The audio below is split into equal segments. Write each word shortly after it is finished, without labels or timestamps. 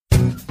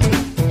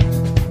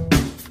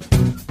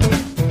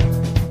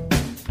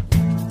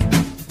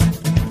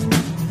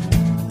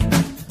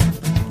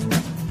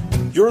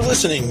You're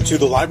listening to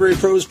the Library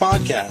Pros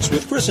Podcast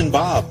with Chris and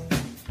Bob,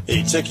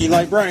 a techie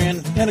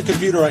librarian and a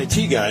computer IT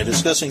guy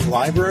discussing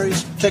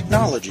libraries,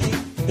 technology,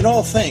 and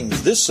all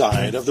things this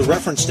side of the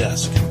reference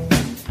desk.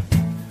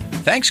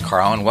 Thanks,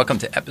 Carl, and welcome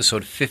to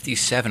episode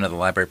 57 of the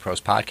Library Pros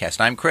Podcast.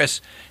 I'm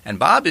Chris, and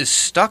Bob is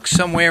stuck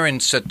somewhere in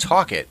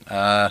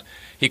Setauket.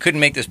 He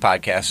couldn't make this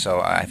podcast, so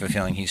I have a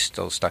feeling he's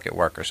still stuck at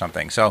work or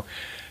something. So,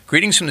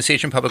 greetings from the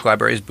Sachem Public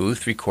Library's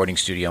booth recording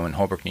studio in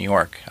Holbrook, New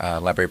York.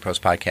 Library Pros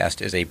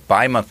Podcast is a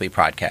bi-monthly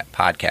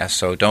podcast,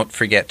 so don't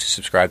forget to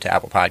subscribe to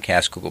Apple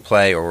Podcasts, Google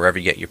Play, or wherever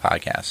you get your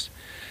podcasts.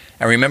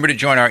 And remember to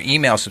join our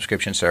email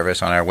subscription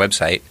service on our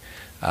website,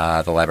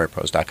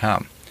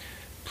 thelibrarypros.com.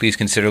 Please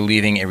consider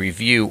leaving a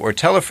review or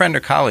tell a friend or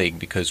colleague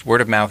because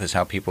word of mouth is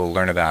how people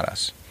learn about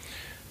us.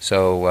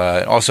 So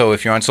also,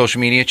 if you're on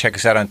social media, check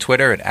us out on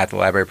Twitter at The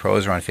Library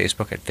Pros or on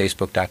Facebook at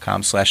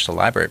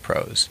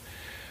facebook.com/TheLibraryPros.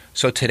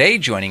 So today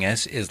joining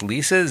us is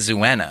Lisa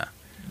Zuena.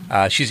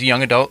 She's a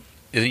young adult.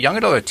 Is it young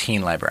adult or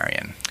teen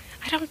librarian?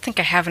 I don't think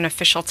I have an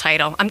official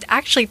title. I'm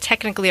actually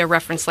technically a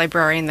reference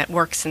librarian that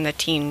works in the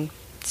teen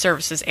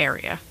services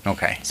area.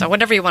 Okay. So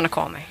whatever you want to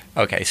call me.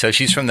 Okay, so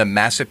she's from the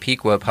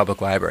Pequa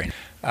Public Library.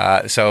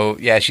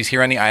 She's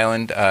here on the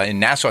island in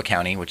Nassau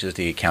County, which is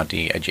the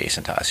county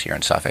adjacent to us here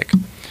in Suffolk.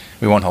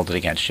 We won't hold it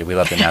against you. We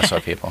love the Nassau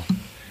people.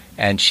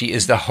 And she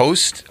is the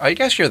host. I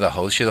guess you're the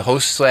host. You're the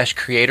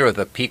host/creator of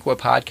the Pequa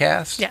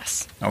podcast?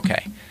 Yes.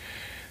 Okay.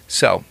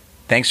 So,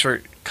 thanks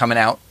for coming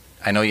out.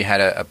 I know you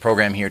had a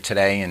program here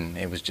today, and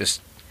it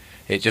just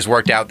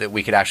worked out that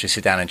we could actually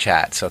sit down and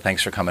chat. So,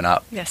 thanks for coming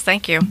up. Yes,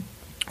 thank you.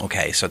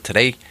 Okay, so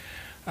today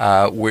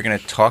we're going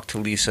to talk to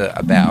Lisa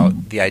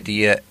about the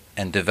idea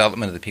and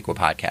development of the Pequa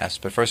podcast.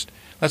 But first,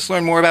 let's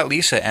learn more about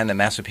Lisa and the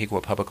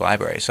Pequa Public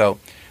Library. So,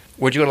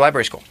 where'd you go to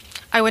library school?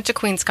 I went to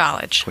Queens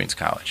College. Queens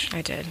College.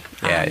 I did.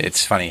 Yeah,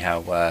 it's funny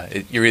how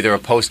you're either a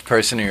Post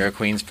person or you're a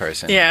Queens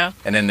person. Yeah.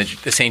 And then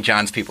the St.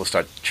 John's people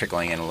start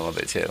trickling in a little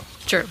bit too.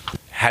 True.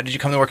 How did you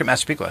come to work at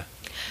Pequa?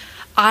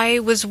 I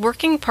was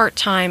working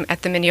part-time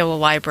at the Mineola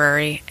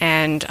Library,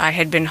 and I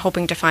had been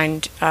hoping to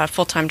find a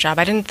full-time job.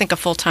 I didn't think a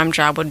full-time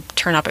job would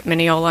turn up at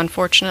Mineola,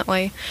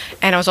 unfortunately,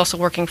 and I was also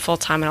working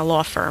full-time in a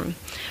law firm.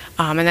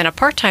 And then a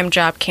part-time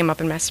job came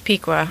up in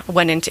Pequa. I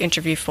went in to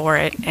interview for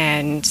it,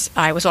 and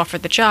I was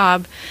offered the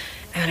job.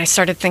 And I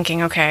started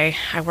thinking, okay,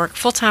 I work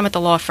full-time at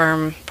the law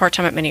firm,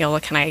 part-time at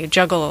Mineola. Can I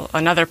juggle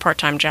another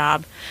part-time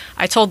job?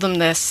 I told them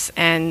this,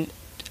 and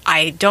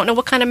I don't know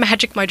what kind of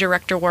magic my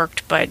director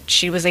worked, but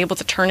she was able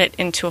to turn it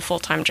into a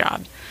full-time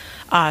job.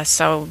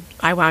 So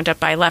I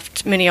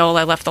left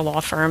Mineola, I left the law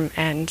firm,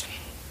 and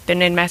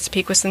been in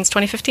Pequa since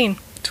 2015.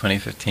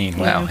 2015,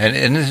 wow. And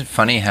isn't it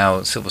funny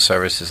how civil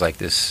service is like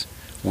this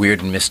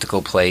weird and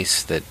mystical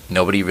place that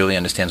nobody really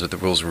understands what the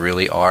rules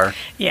really are?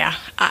 Yeah.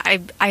 I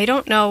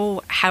don't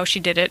know how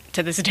she did it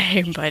to this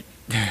day, but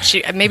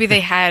maybe they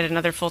had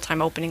another full-time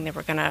opening they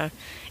were going to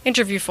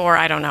interview for.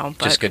 I don't know.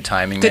 But just good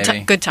timing,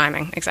 maybe? Good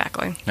timing,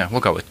 exactly. No,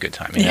 we'll go with good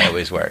timing. Yeah. That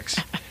always works.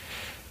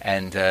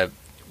 And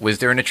was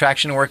there an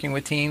attraction to working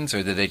with teens,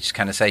 or did they just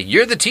kind of say,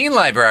 you're the teen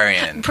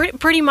librarian?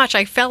 Pretty much.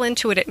 I fell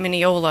into it at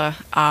Mineola.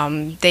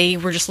 They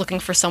were just looking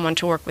for someone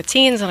to work with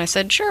teens, and I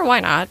said, sure, why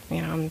not?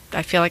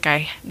 I feel like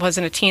I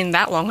wasn't a teen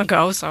that long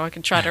ago, so I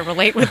could try to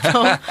relate with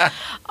them.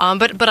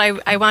 But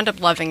I wound up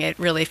loving it,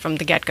 really, from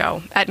the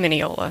get-go at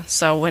Mineola.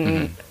 So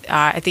when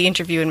at the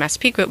interview in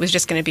Pequa, it was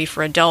just going to be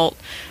for adult,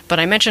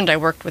 but I mentioned I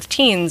worked with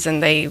teens,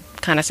 and they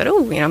kind of said,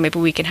 maybe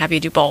we can have you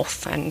do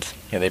both. And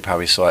yeah, they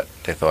probably saw it.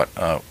 They thought,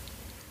 oh,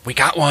 we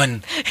got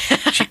one.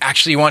 She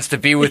actually wants to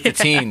be with the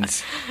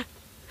teens.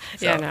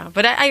 So. Yeah, no.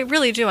 But I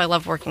really do. I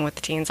love working with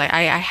the teens.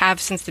 I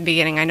have since the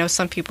beginning. I know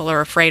some people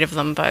are afraid of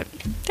them, but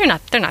they're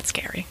not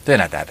scary. They're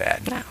not that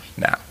bad.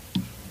 No.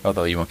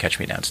 Although you won't catch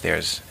me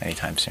downstairs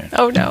anytime soon.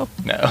 Oh, no.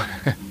 No.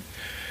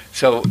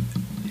 So,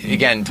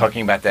 again,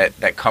 talking about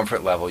that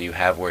comfort level you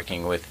have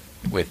working with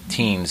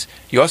teens,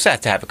 you also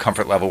have to have a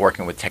comfort level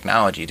working with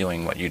technology,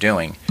 doing what you're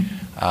doing.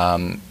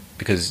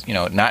 Because,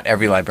 not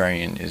every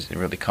librarian is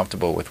really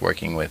comfortable with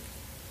working with,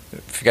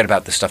 forget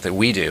about the stuff that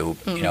we do,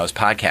 as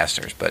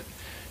podcasters, but,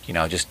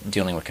 just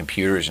dealing with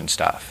computers and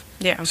stuff.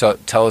 Yeah. So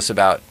tell us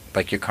about,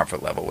 your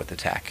comfort level with the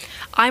tech.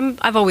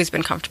 I've always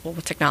been comfortable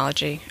with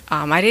technology.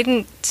 I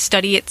didn't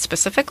study it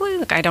specifically.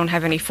 I don't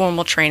have any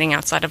formal training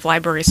outside of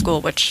library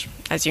school, which,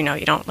 as you know,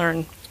 you don't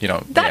learn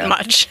that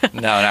much. No,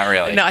 not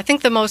really. No, I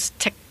think the most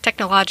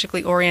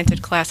technologically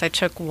oriented class I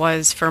took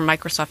was for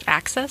Microsoft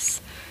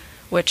Access,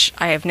 which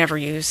I have never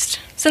used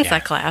since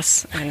that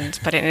class,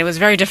 but it was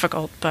very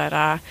difficult. But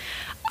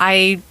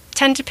I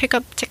tend to pick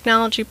up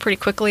technology pretty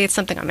quickly. It's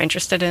something I'm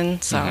interested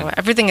in, so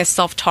everything is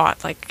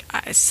self-taught.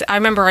 I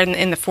remember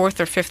in the 4th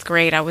or 5th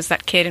grade, I was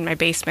that kid in my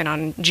basement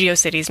on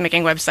GeoCities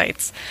making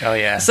websites. Oh,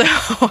 yeah. So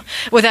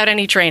without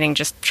any training,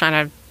 just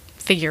trying to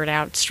figure it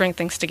out, string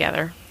things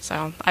together.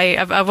 So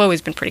I've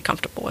always been pretty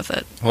comfortable with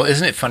it. Well,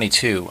 isn't it funny,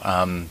 too,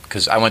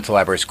 because I went to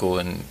library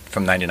school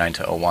from 99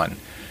 to 01,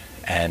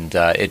 and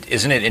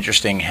isn't it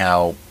interesting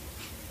how,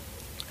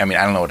 I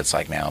don't know what it's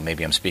like now.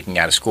 Maybe I'm speaking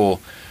out of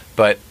school,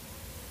 but,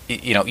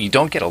 you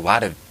don't get a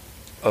lot of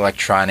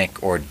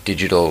electronic or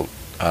digital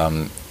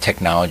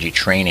technology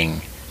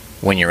training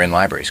when you're in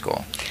library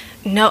school?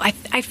 No,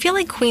 I feel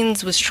like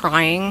Queens was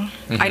trying.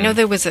 I know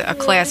there was a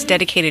class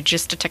dedicated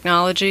just to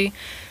technology,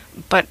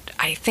 but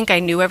I think I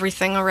knew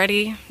everything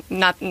already.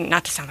 Not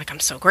to sound like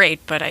I'm so great,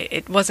 but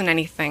it wasn't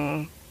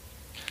anything.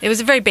 It was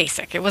very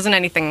basic. It wasn't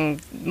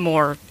anything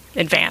more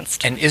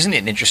advanced. And isn't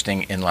it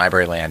interesting in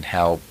library land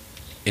how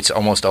it's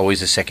almost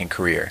always a second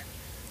career?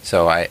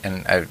 So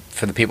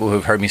for the people who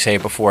have heard me say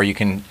it before, you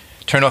can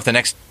turn off the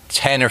next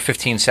 10 or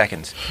 15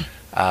 seconds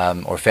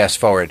or fast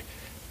forward.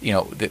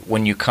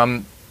 When you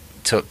come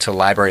to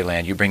library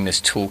land, you bring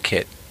this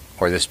toolkit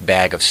or this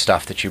bag of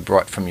stuff that you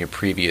brought from your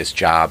previous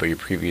job or your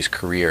previous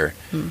career,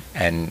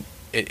 and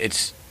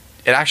it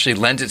actually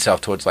lends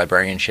itself towards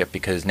librarianship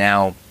because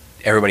now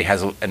everybody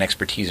has an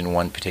expertise in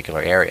one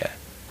particular area.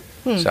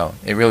 So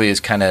it really is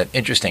kind of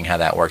interesting how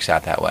that works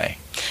out that way.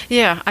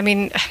 Yeah, I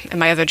mean, in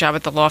my other job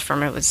at the law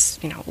firm, it was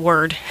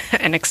Word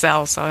and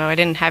Excel, so I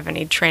didn't have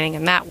any training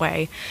in that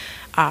way.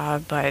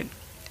 But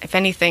if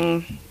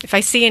I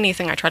see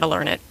anything, I try to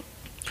learn it.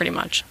 Pretty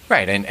much.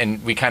 Right,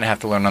 and we kind of have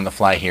to learn on the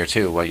fly here,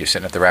 too, while you're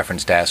sitting at the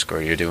reference desk or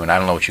you're doing, I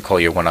don't know what you call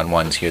your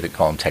one-on-ones here, they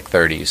call them Tech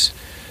 30s.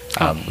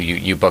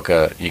 You book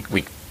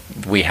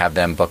we have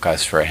them book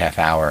us for a half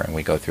hour, and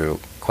we go through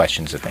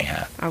questions that they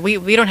have.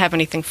 We don't have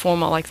anything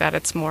formal like that.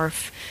 It's more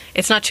if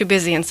it's not too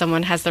busy and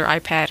someone has their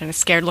iPad and a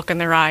scared look in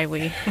their eye,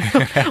 we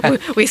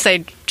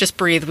say, just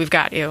breathe, we've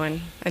got you,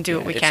 and do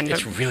what we can.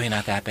 It's really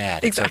not that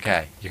bad. Exactly. It's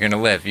okay. You're going to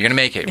live. You're going to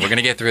make it. We're going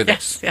to get through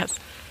this. Yes.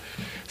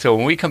 So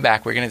when we come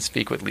back, we're going to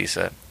speak with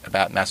Lisa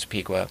about Master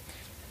Pequa,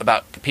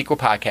 about the Pequa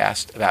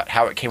podcast, about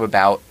how it came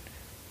about,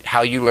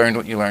 how you learned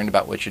what you learned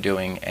about what you're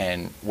doing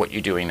and what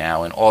you're doing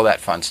now, and all that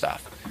fun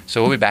stuff.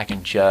 So we'll be back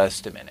in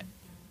just a minute.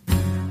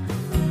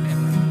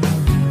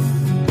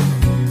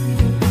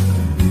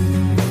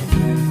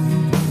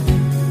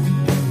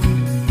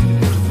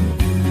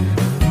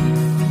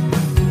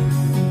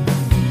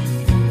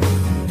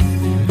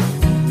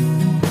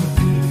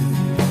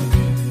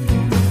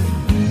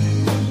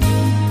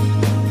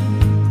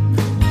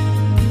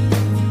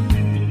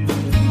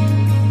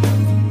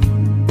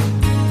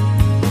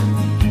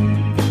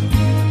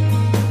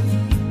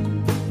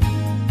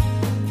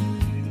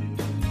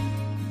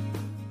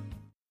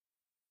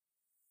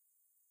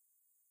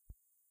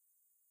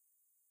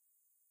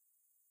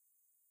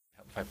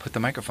 If I put the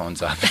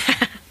microphones up.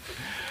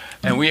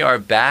 And we are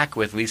back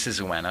with Lisa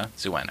Zuena.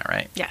 Zuena,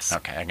 right? Yes.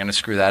 Okay, I'm going to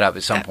screw that up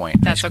at some point.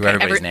 That's okay.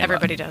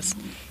 Everybody does.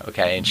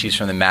 Okay, and she's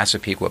from the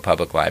Massapequa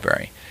Public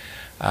Library.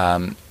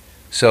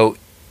 So,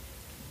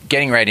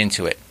 getting right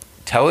into it,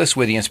 tell us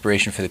where the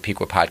inspiration for the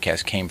Pequa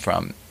podcast came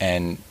from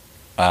and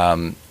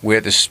where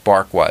the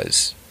spark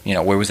was.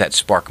 Where was that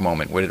spark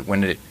moment?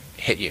 When did it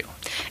hit you?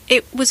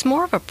 It was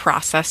more of a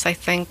process, I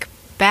think.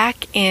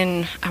 Back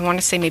in, I want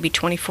to say maybe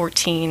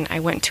 2014, I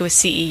went to a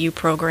CEU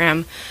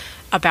program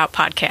about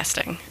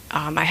podcasting.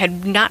 I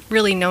had not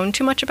really known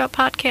too much about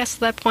podcasts at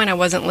that point. I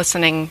wasn't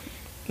listening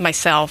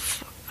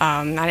myself.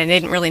 I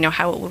didn't really know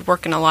how it would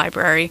work in a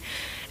library.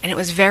 And it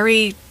was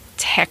very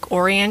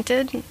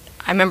tech-oriented.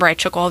 I remember I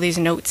took all these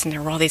notes and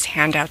there were all these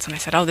handouts. And I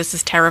said, this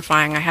is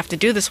terrifying. I have to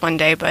do this one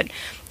day. But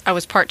I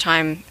was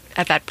part-time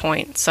at that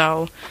point.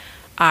 So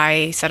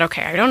I said,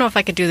 okay, I don't know if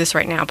I could do this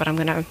right now, but I'm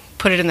going to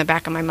put it in the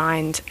back of my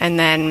mind. And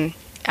then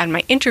at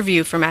my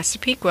interview for Master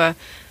Pequa,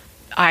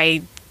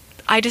 I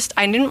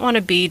didn't want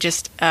to be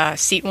just a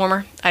seat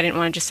warmer. I didn't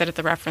want to just sit at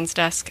the reference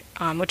desk,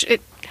 which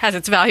it has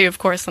its value, of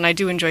course, and I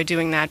do enjoy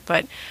doing that.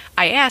 But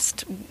I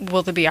asked,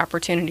 will there be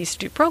opportunities to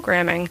do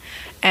programming?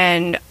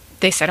 And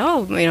they said,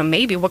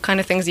 maybe. What kind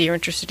of things are you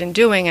interested in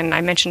doing? And I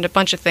mentioned a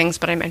bunch of things,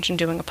 but I mentioned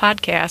doing a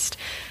podcast,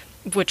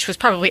 which was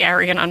probably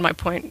arrogant on my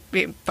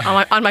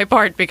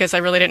part because I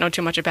really didn't know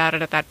too much about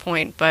it at that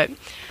point. But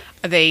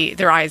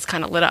their eyes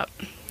kind of lit up.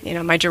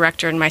 My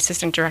director and my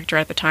assistant director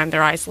at the time,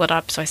 their eyes lit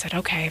up. So I said,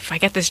 okay, if I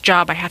get this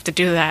job, I have to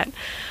do that.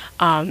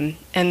 And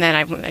then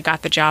I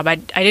got the job. I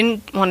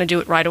didn't want to do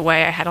it right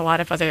away. I had a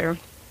lot of other,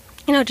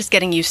 just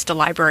getting used to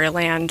library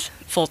land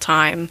full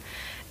time.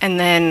 And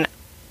then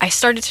I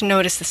started to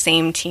notice the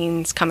same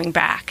teens coming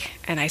back.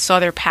 And I saw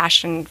their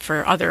passion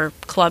for other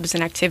clubs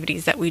and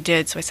activities that we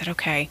did. So I said,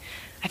 okay,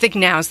 I think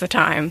now's the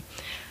time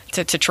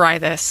to try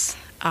this.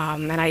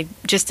 And I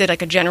just did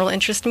like a general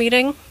interest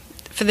meeting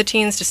for the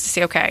teens just to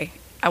say, okay,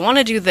 I want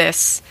to do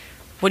this.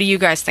 What do you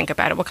guys think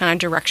about it? What kind of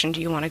direction do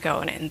you want to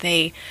go in it?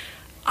 And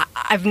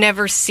I've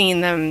never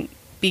seen them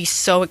be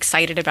so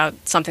excited about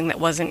something that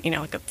wasn't,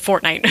 like a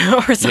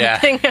Fortnite or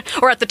something. Yeah.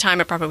 Or at the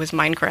time, it probably was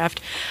Minecraft.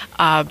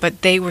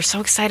 But they were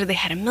so excited. They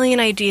had a million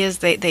ideas.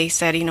 They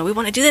said, we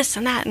want to do this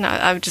and that. And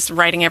I was just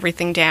writing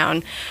everything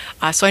down.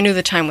 So I knew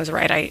the time was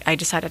right. I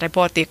decided I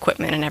bought the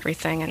equipment and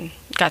everything and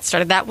got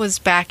started. That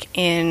was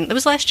it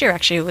was last year,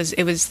 actually.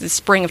 It was the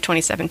spring of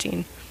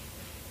 2017.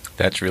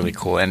 That's really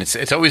cool. And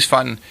it's always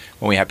fun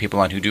when we have people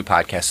on who do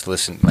podcasts to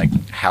listen, like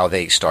how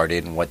they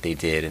started and what they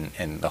did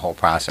and the whole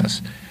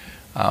process.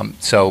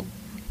 So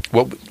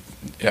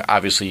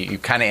obviously you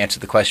kind of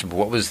answered the question, but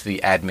what was the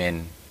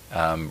admin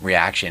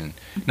reaction?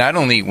 Not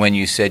only when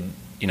you said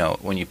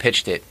when you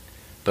pitched it,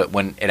 but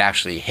when it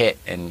actually hit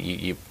and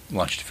you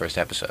launched the first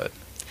episode?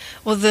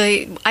 Well,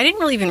 I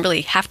didn't even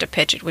really have to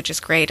pitch it, which is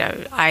great.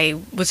 I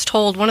was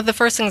told, one of the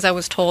first things I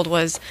was told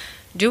was,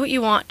 do what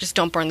you want, just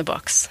don't burn the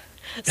books.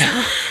 So,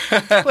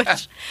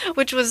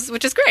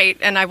 which is great,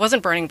 and I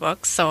wasn't burning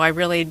books, so I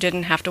really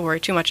didn't have to worry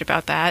too much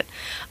about that.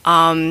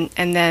 And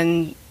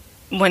then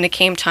when it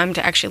came time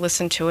to actually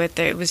listen to it,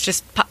 it was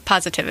just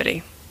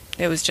positivity.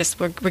 It was just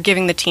we're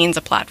giving the teens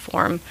a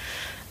platform,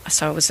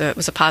 so it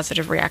was a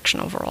positive reaction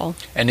overall.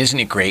 And isn't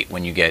it great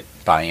when you get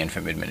buy-in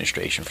from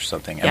administration for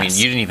something? Yes. I mean,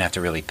 you didn't even have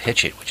to really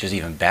pitch it, which is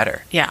even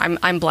better. Yeah,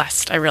 I'm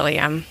blessed. I really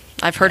am.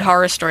 I've heard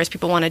horror stories.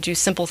 People want to do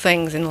simple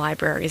things in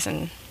libraries,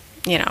 and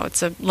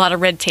it's a lot of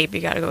red tape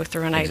you got to go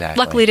through, and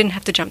Exactly. I luckily didn't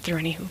have to jump through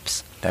any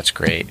hoops. That's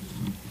great.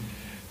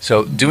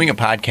 So doing a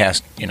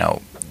podcast,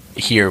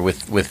 here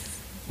with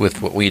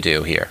what we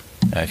do here,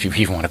 if you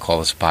even want to call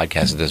this a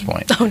podcast at this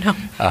point. Oh,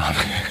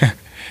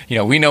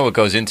 no. We know what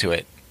goes into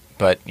it,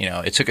 but,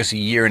 it took us a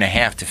year and a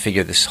half to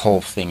figure this whole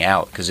thing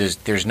out because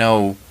there's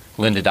no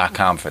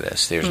lynda.com for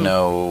this. There's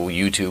no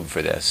YouTube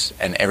for this.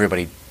 And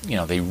everybody,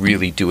 they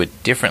really do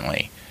it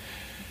differently.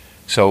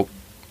 So,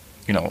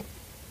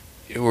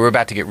 we're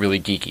about to get really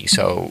geeky,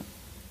 so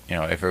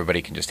if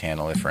everybody can just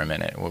handle it for a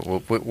minute,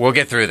 we'll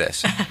get through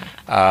this.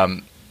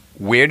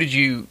 Where did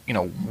you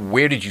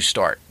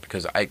start?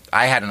 Because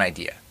I had an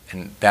idea,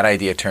 and that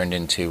idea turned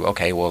into,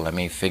 okay, well, let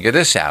me figure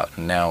this out.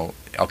 And now,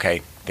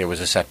 okay, there was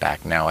a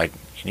setback. Now,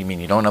 you mean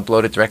you don't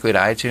upload it directly to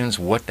iTunes?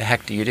 What the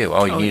heck do you do?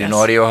 Oh, you need an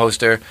audio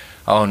hoster.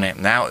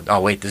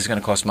 Oh, wait, this is going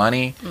to cost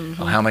money.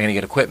 Oh, how am I going to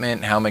get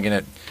equipment? How am I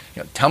going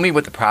to? Tell me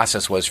what the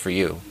process was for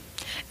you.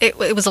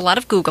 It was a lot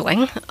of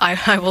Googling.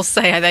 I will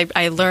say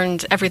I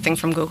learned everything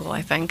from Google,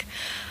 I think.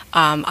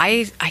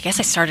 I guess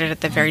I started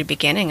at the very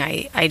beginning.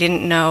 I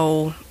didn't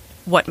know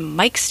what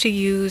mics to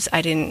use.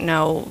 I didn't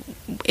know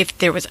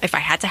if I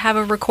had to have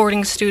a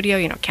recording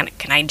studio. Can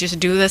I just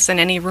do this in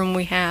any room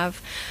we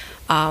have?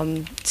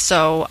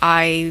 So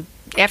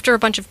after a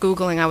bunch of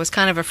Googling, I was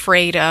kind of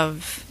afraid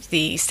of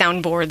the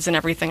soundboards and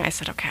everything. I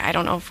said, okay, I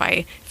don't know if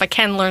I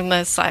can learn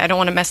this. I don't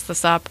want to mess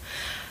this up.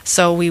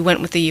 So we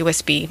went with the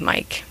USB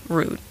mic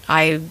route.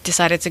 I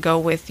decided to go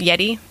with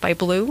Yeti by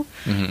Blue,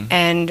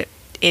 and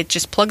it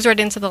just plugs right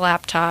into the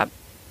laptop.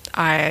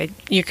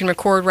 You can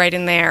record right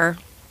in there.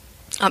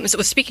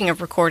 So speaking of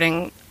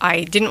recording,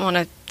 I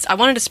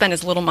wanted to spend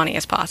as little money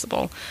as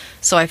possible.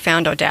 So I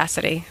found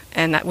Audacity,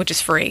 which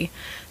is free.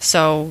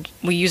 So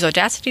we use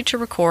Audacity to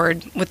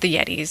record with the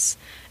Yetis.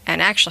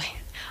 And actually,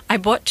 I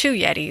bought 2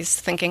 Yetis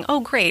thinking, oh,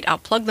 great, I'll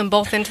plug them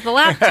both into the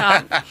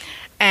laptop.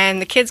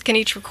 And the kids can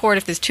each record.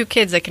 If there's 2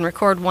 kids, they can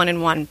record one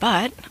and one.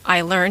 But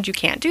I learned you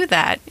can't do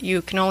that.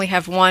 You can only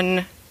have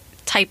one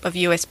type of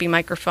USB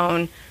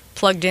microphone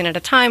plugged in at a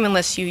time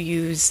unless you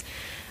use,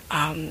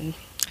 I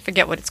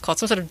forget what it's called,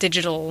 some sort of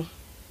digital.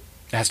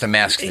 It has to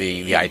mask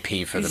the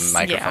IP for the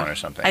microphone or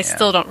something. I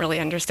still don't really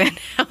understand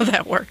how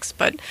that works.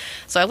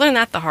 So I learned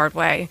that the hard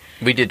way.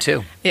 We did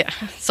too. Yeah.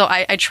 So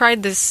I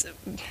tried this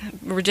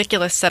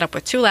ridiculous setup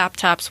with 2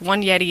 laptops,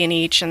 1 Yeti in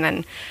each, and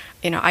then,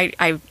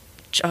 I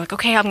like,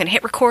 okay, I'm going to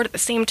hit record at the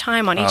same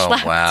time on each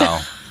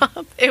laptop.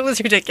 Wow. It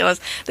was ridiculous.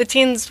 The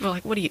teens were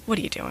like, what are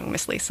you doing,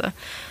 Miss Lisa?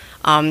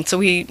 So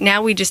we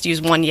just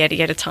use 1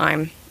 Yeti at a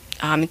time.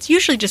 It's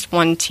usually just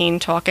 1 teen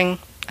talking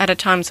at a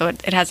time, so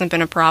it hasn't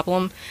been a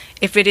problem.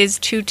 If it is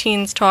 2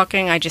 teens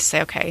talking, I just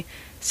say, okay,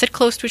 sit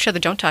close to each other,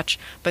 don't touch,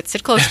 but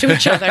sit close to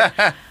each other,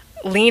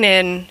 lean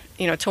in,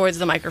 towards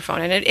the microphone,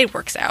 and it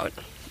works out.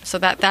 So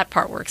that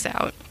part works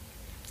out.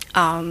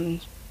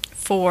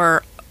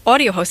 For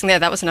audio hosting,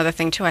 that was another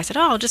thing too. I said,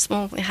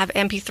 we'll have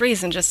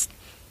MP3s and just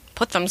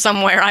put them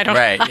somewhere. I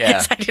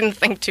didn't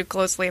think too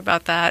closely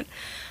about that.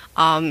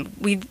 I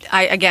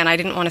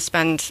didn't want to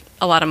spend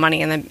a lot of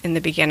money in the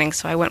beginning,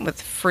 so I went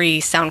with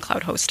free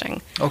SoundCloud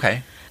hosting.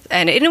 Okay.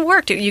 And it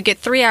worked. You get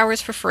 3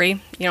 hours for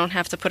free. You don't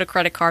have to put a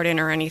credit card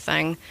in or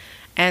anything.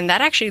 And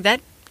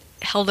that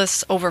held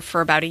us over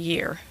for about a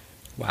year.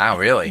 Wow,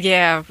 really?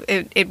 Yeah,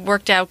 it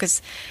worked out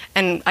because,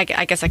 and I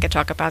guess I could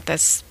talk about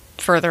this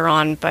further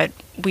on, but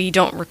we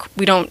don't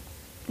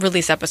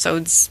release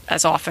episodes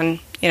as often.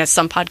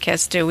 Some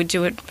podcasts do. We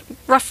do it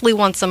roughly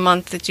once a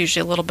month. It's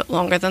usually a little bit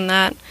longer than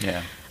that.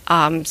 Yeah.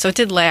 So it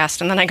did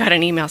last, and then I got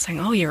an email saying,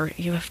 "Oh,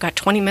 you have got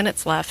 20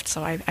 minutes left."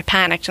 So I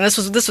panicked, and this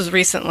was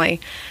recently,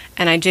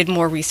 and I did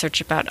more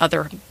research about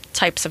other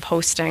types of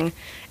hosting,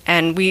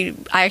 and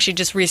I actually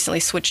just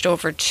recently switched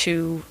over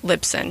to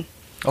Libsyn.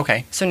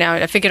 Okay. So now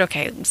I figured,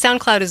 okay,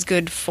 SoundCloud is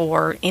good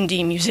for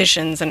indie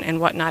musicians and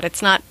whatnot.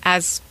 It's not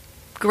as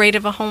great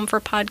of a home for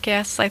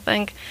podcasts, I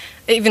think,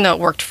 even though it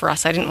worked for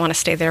us. I didn't want to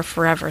stay there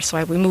forever,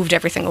 so we moved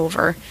everything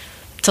over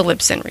to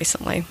Libsyn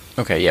recently.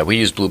 Okay, yeah, we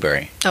use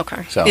Blueberry.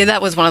 Okay. So, yeah,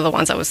 that was one of the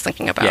ones I was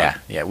thinking about.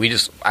 Yeah,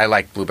 I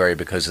like Blueberry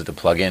because of the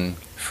plugin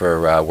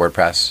for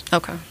WordPress.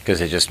 Okay. Because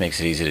it just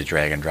makes it easy to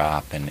drag and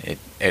drop, and it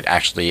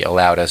actually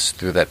allowed us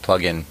through that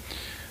plugin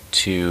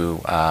to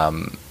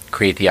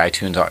create the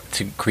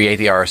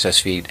RSS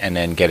feed and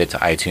then get it to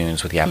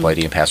iTunes with the Apple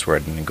ID and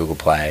password and Google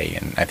Play.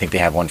 And I think they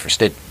have one for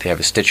they have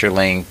a Stitcher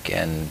link,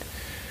 and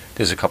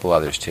there's a couple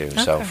others too.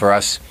 Okay. So for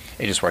us,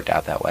 it just worked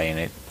out that way,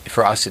 and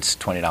for us, it's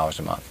 $20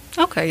 a month.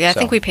 Okay, yeah, I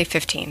think we pay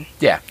 $15.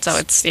 Yeah. So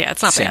it's not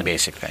bad. Same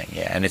basic thing,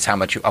 yeah. And it's how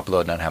much you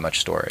upload, not how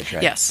much storage,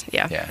 right? Yes,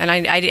 yeah. And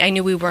I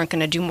knew we weren't going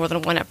to do more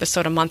than one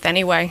episode a month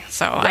anyway,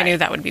 so I knew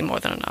that would be more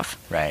than enough.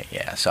 Right,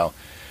 yeah. So,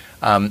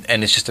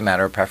 and it's just a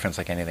matter of preference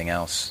like anything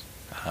else.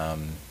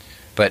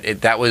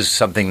 But that was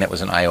something that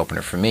was an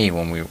eye-opener for me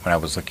when I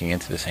was looking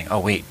into this, saying, oh,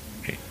 wait,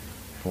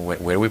 where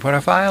do we put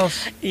our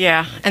files?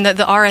 Yeah, and the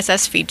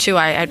RSS feed too.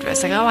 I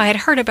was like, I had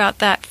heard about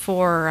that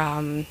for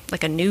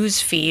like a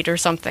news feed or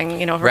something,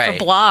 for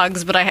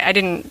blogs, but I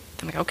didn't.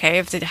 I'm like, okay,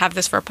 if they have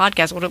this for a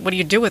podcast, what do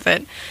you do with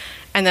it?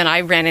 And then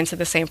I ran into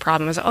the same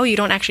problem as, you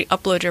don't actually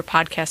upload your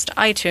podcast to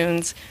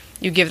iTunes.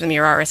 You give them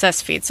your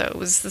RSS feed. So it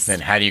was this. Then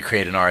how do you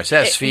create an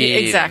RSS feed?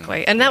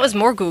 Exactly. And that was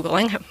more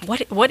Googling.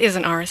 What is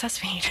an RSS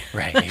feed?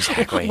 Right,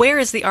 exactly. Where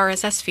is the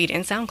RSS feed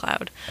in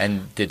SoundCloud?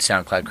 And did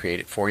SoundCloud create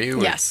it for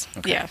you? Yes.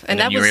 Okay. Yeah. And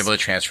then you were able to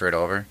transfer it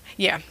over?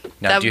 Yeah.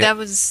 Now, you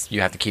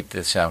have to keep the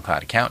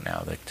SoundCloud account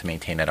now to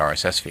maintain that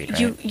RSS feed,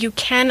 right? You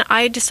can.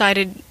 I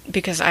decided,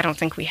 because I don't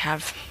think we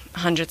have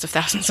hundreds of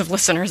thousands of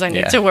listeners I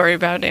need to worry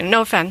about. And no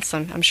offense,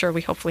 I'm sure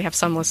we hopefully have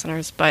some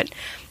listeners, but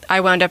I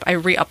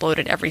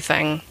re-uploaded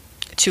everything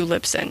to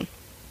Libsyn.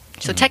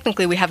 So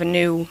technically we have a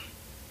new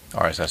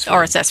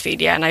RSS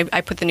feed, yeah, and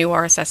I put the new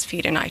RSS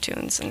feed in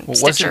iTunes and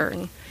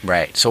Stitcher.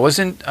 Right. So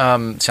wasn't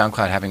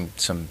SoundCloud having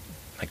some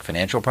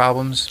financial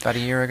problems about a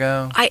year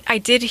ago? I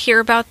did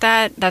hear about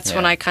that. That's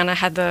when I kind of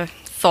had the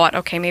thought,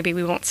 okay, maybe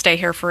we won't stay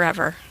here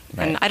forever.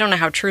 Right. And I don't know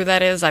how true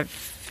that is.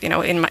 I've,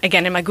 in my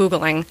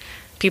Googling,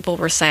 people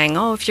were saying,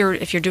 if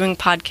you're doing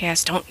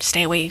podcasts, don't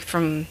stay away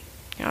from,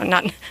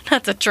 not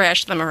to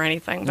trash them or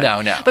anything.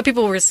 But, no. But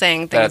people were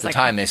saying things at the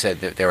time they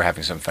said that they were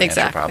having some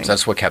financial problems.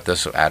 That's what kept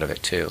us out of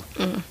it too.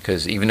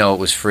 Because even though it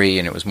was free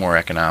and it was more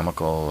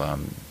economical,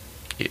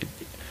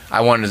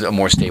 I wanted a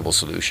more stable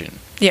solution.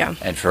 Yeah.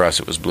 And for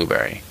us, it was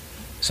Blueberry.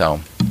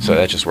 So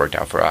that just worked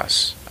out for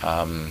us.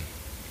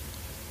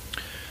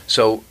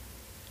 So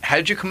how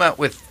did you come out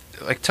with,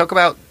 talk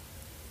about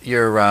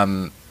your,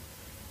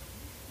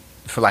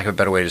 for lack of a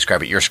better way to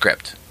describe it, your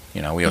script.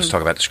 We always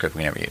talk about the script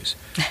we never use.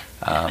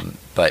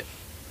 But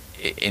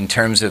in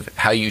terms of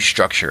how you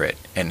structure it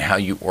and how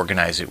you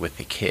organize it with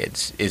the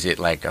kids, is it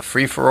like a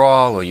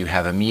free-for-all, or you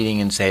have a meeting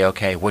and say,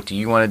 okay, what do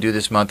you want to do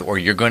this month, or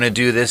you're going to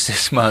do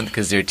this month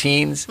because they're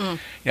teens?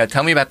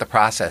 Tell me about the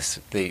process,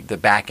 the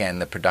back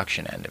end, the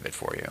production end of it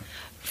for you.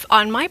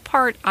 On my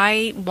part,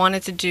 I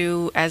wanted to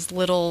do as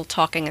little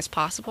talking as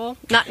possible.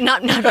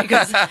 Not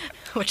because,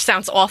 which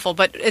sounds awful,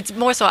 but it's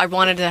more so I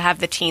wanted to have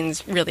the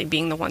teens really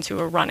being the ones who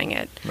were running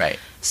it. Right.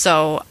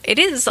 So it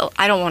is,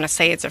 I don't want to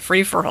say it's a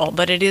free-for-all,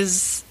 but it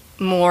is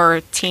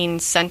more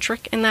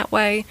teen-centric in that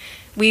way.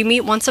 We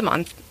meet once a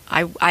month.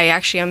 I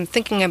actually am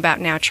thinking about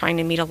now trying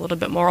to meet a little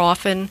bit more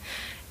often.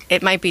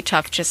 It might be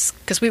tough just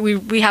because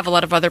we have a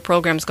lot of other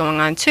programs going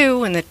on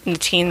too, and the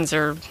teens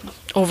are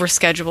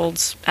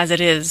overscheduled as it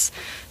is,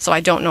 so I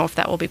don't know if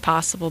that will be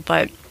possible.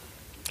 But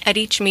at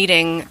each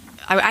meeting,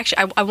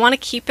 I want to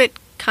keep it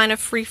kind of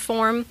free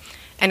form,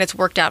 and it's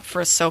worked out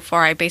for us so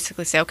far. I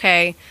basically say,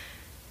 okay,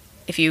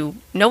 if you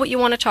know what you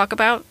want to talk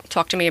about,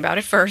 talk to me about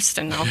it first,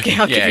 and I'll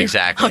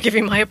give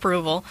you my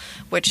approval,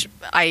 which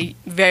I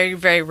very,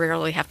 very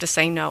rarely have to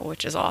say no,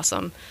 which is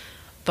awesome.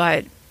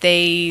 But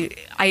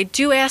I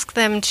do ask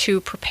them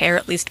to prepare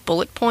at least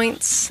bullet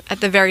points at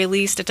the very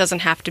least. It doesn't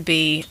have to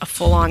be a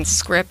full-on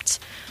script.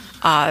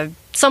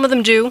 Some of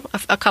them do.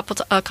 A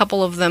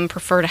couple of them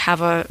prefer to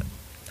have a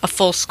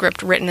full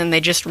script written and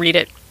they just read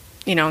it,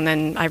 and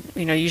then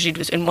usually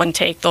just in one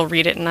take they'll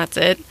read it and that's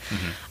it.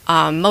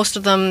 Most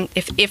of them,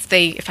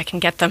 if I can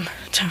get them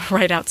to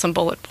write out some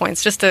bullet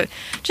points, just to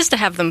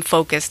have them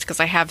focused, because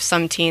I have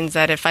some teens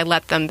that if I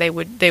let them, they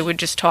would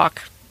just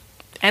talk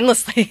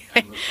endlessly,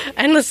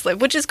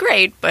 which is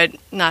great, but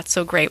not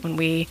so great when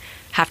we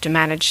have to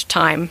manage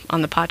time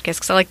on the podcast,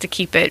 because I like to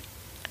keep it,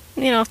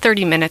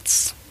 30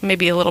 minutes,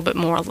 maybe a little bit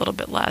more, a little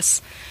bit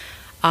less.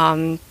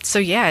 So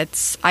yeah,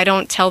 I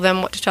don't tell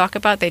them what to talk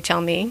about. They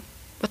tell me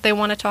what they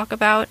want to talk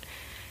about,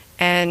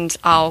 and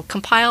I'll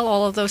compile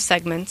all of those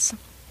segments.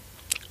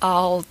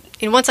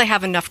 Once I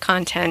have enough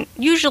content,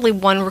 usually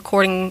one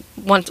recording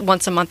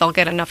once a month, I'll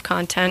get enough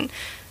content.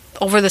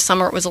 Over the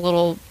summer, it was a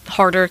little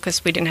harder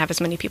because we didn't have as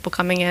many people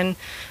coming in,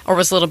 or it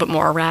was a little bit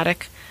more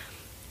erratic.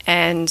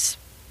 And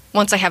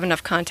once I have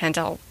enough content,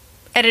 I'll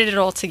edit it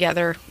all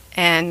together,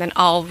 and then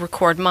I'll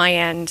record my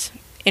end,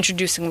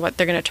 introducing what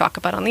they're going to talk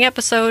about on the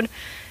episode,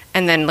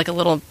 and then like a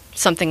little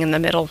something in the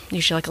middle,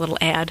 usually like a little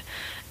ad.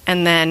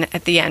 And then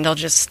at the end, I'll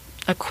just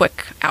a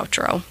quick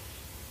outro.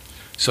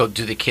 So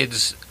do the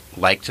kids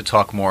like to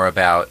talk more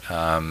about,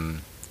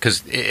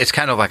 because it's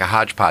kind of like a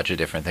hodgepodge of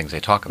different things they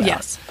talk about.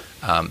 Yes.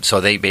 So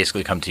they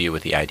basically come to you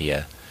with the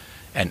idea.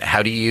 And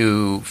how do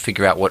you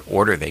figure out what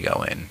order they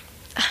go in?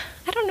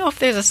 I don't know if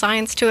there's a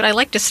science to it. I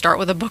like to start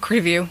with a book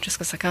review, just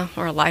because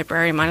we're a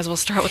library, might as well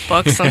start with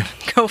books and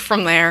go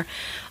from there.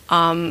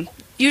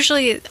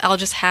 Usually I'll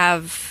just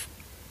have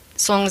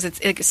As long as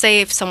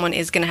say if someone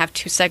is going to have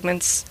 2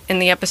 segments in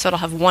the episode, I'll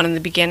have one in the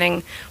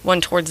beginning, one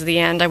towards the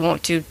end. I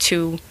won't do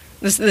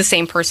the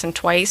same person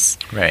twice.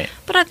 Right.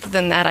 But other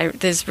than that,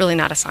 there's really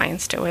not a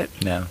science to it.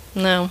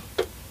 No.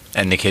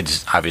 And the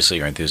kids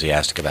obviously are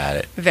enthusiastic about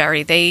it.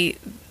 Very.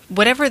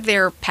 Whatever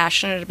they're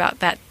passionate about,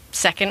 that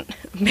second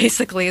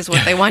basically is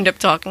what they wind up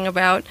talking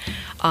about.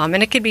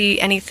 And it could be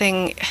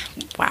anything.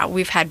 Wow,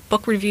 we've had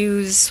book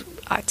reviews,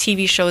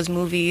 TV shows,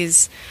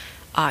 movies,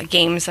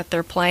 games that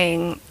they're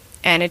playing.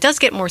 And it does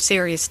get more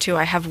serious, too.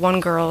 I have one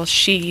girl,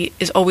 she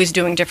is always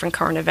doing different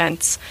current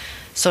events.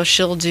 So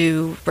she'll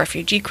do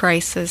refugee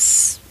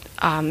crisis.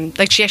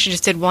 Like she actually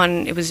just did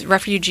one. It was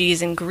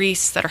refugees in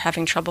Greece that are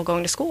having trouble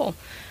going to school.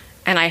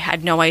 And I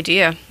had no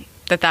idea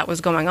that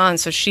was going on.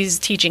 So she's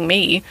teaching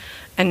me.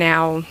 And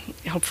now,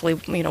 hopefully,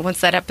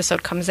 once that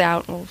episode comes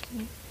out, we'll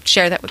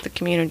share that with the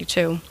community,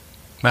 too.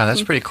 Wow,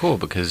 that's pretty cool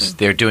because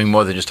they're doing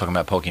more than just talking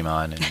about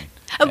Pokemon.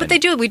 But they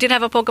do. We did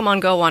have a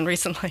Pokemon Go on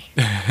recently.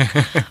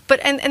 But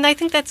and I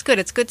think that's good.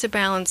 It's good to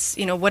balance,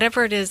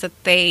 whatever it is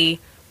that they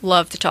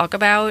love to talk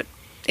about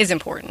is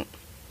important.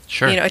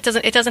 Sure. It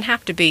doesn't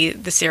have to be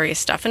the serious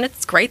stuff. And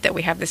it's great that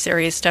we have the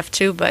serious stuff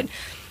too, but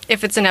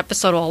if it's an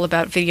episode all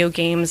about video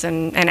games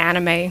and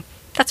anime,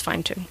 that's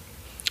fine too.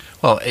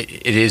 Well,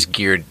 it is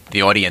geared,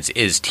 the audience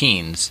is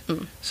teens.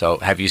 So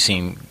have you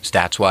seen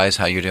stats-wise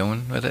how you're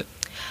doing with it?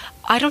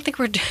 I don't think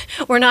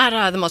we're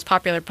not the most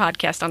popular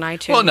podcast on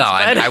iTunes. Well, no,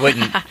 I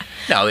wouldn't.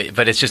 No,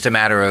 but it's just a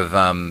matter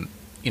of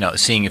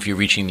seeing if you're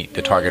reaching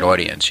the target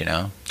audience.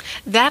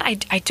 That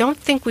I don't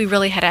think we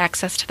really had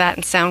access to that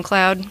in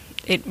SoundCloud.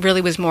 It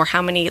really was more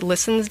how many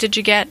listens did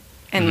you get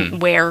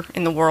and where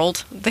in the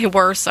world they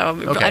were. So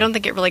okay. I don't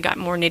think it really got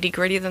more nitty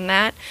gritty than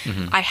that.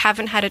 I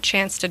haven't had a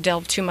chance to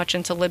delve too much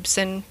into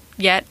Libsyn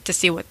yet to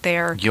see what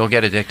they're... You'll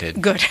get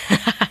addicted. Good.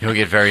 You'll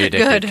get very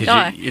addicted.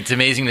 Good. It's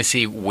amazing to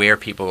see where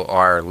people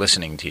are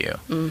listening to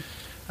you.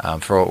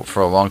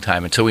 For a long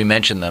time, until we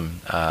mentioned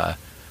them,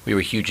 we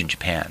were huge in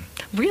Japan.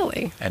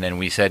 Really? And then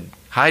we said,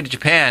 hi to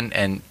Japan,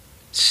 and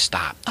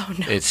stopped. Oh,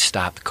 no. It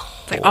stopped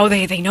cold.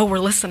 They know we're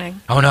listening.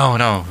 Oh,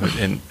 no.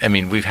 And, I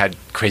mean, we've had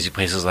crazy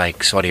places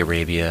like Saudi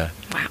Arabia,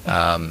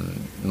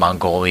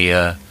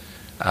 Mongolia,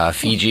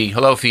 Fiji.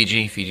 Hello,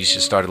 Fiji. Fiji's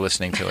just started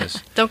listening to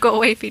us. Don't go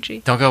away,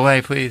 Fiji. Don't go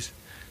away, please.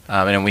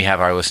 And then we have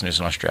our listeners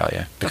in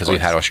Australia because we've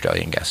had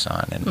Australian guests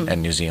on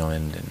and New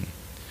Zealand. And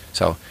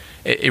so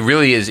it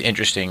really is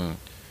interesting,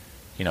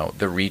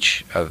 the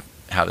reach of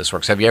how this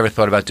works. Have you ever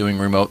thought about doing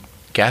remote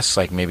guests?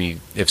 Like maybe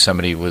if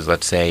somebody was,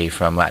 let's say,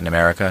 from Latin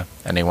America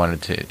and they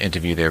wanted to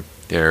interview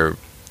their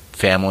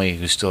family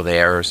who's still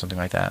there or something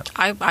like that?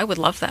 I would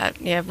love that.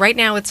 Yeah. Right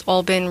now it's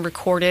all been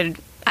recorded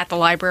at the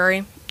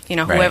library.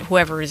 Right.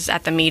 Whoever is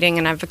at the meeting,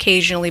 and I've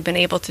occasionally been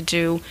able to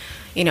do,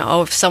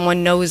 if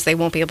someone knows they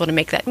won't be able to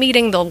make that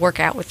meeting, they'll work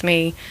out with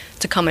me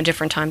to come a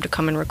different time to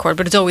come and record.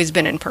 But it's always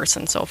been in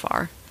person so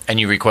far. And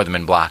you record them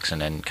in blocks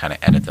and then kind of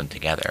edit them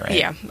together, right?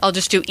 Yeah. I'll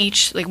just do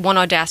each, one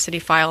Audacity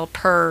file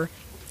per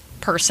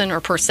person or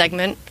per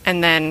segment,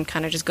 and then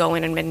kind of just go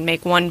in and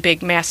make one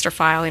big master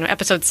file,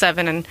 episode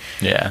 7 and,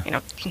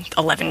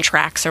 11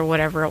 tracks or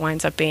whatever it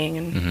winds up being,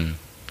 and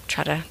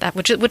try to,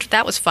 which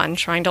that was fun,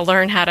 trying to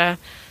learn how to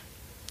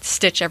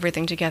stitch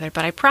everything together.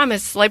 But I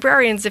promise,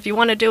 librarians, if you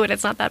want to do it,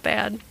 it's not that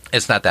bad.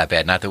 It's not that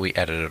bad. Not that we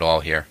edit it all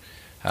here.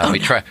 We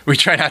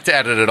try not to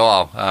edit it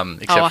all,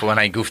 except for when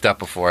I goofed up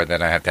before,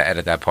 then I have to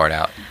edit that part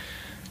out.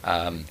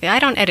 I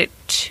don't edit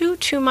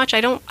too much.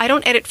 I don't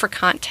edit for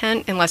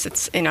content unless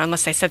it's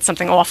unless I said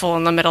something awful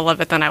in the middle of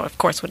it, then I of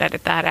course would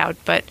edit that out.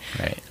 But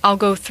I'll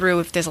go through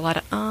if there's a lot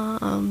of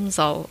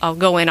I'll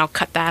go in, I'll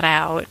cut that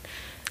out.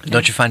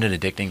 Don't you find it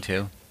addicting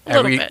too?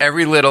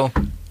 Every little.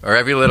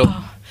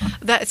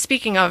 That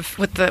speaking of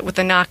with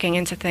the knocking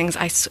into things,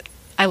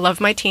 I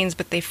love my teens,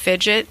 but they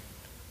fidget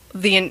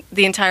the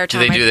entire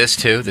time. Do they do this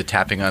too? The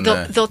tapping on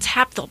they'll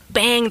tap, they'll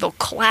bang, they'll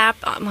clap.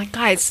 I'm like,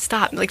 guys,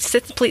 stop! Like,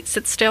 please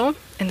sit still,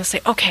 and they'll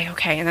say, okay,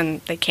 and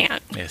then they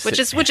can't, which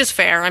is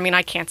fair. I mean,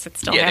 I can't sit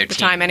still half the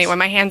time anyway.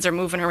 My hands are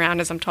moving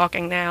around as I'm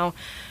talking now.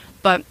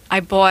 But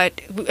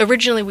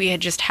originally we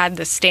had just had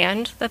the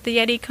stand that the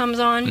Yeti comes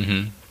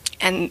on,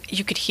 and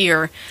you could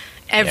hear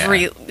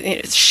every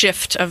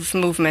shift of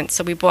movement.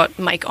 So we bought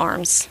mic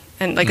arms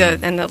and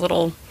and the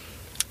little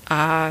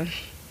I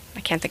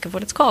can't think of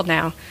what it's called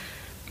now.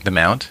 The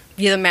mount?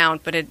 Yeah, the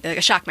mount, but a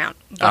shock mount.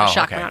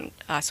 Mount.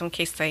 So in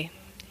case they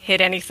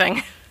hit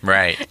anything,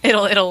 right,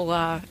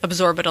 it'll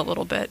absorb it a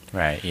little bit.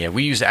 Right. Yeah,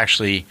 we use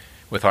actually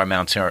with our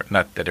mounts.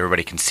 Not that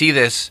everybody can see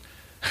this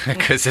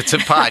because it's a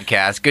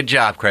podcast. Good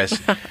job, Chris.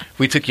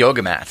 We took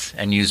yoga mats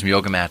and used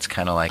yoga mats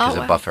kind of like as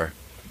a buffer.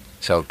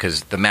 So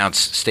because the mounts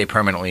stay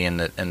permanently in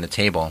the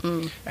table,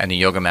 and the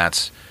yoga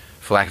mats,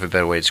 for lack of a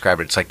better way to describe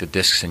it, it's like the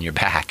discs in your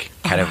back.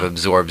 Kind of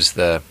absorbs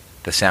the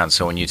the sound.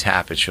 So when you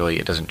tap,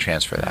 it doesn't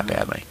transfer that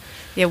badly.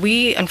 Yeah,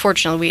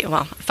 unfortunately,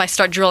 if I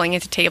start drilling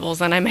into tables,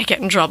 then I may get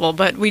in trouble.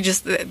 But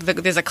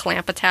there's a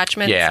clamp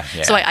attachment. Yeah.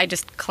 So I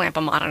just clamp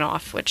them on and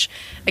off, which,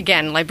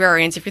 again,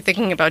 librarians, if you're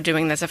thinking about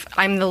doing this, if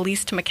I'm the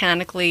least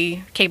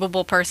mechanically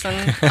capable person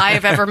I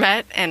have ever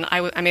met, and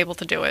I'm able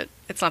to do it,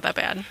 it's not that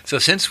bad. So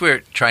since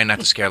we're trying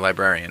not to scare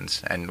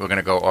librarians, and we're going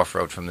to go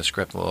off-road from the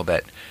script a little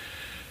bit,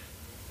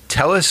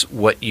 tell us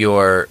what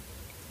your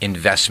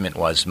investment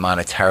was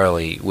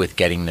monetarily with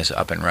getting this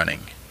up and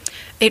running.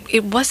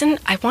 It wasn't.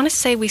 I want to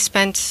say we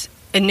spent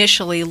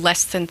initially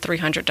less than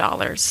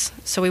 $300.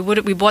 So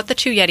we bought the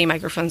 2 Yeti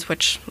microphones,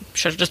 which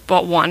should have just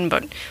bought one,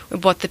 but we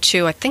bought the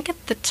 2. I think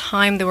at the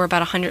time they were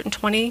about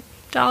 $120.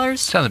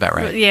 Sounds about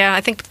right. Yeah, I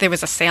think there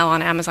was a sale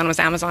on Amazon. It was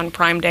Amazon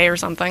Prime Day or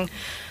something.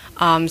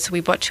 So we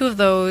bought 2 of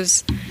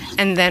those,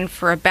 and then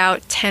for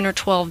about $10 or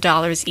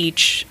 $12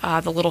 each,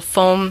 the little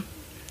foam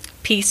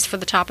piece for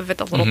the top of it,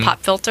 the little pop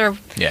filter.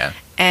 Yeah.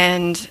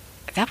 And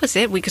that was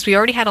it, because we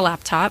already had a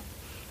laptop.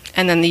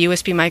 And then the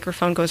USB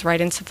microphone goes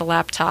right into the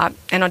laptop.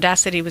 And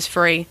Audacity was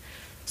free.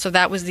 So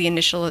that was the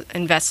initial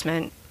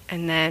investment.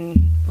 And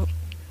then,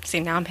 see,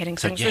 now I'm hitting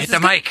things. You hit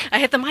the mic. I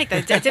hit the mic. I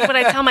did what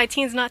I tell my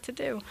teens not to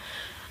do.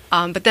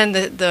 But then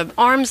the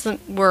arms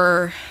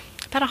were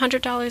about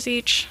 $100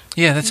 each.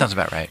 Yeah, that sounds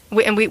about right.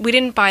 We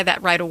didn't buy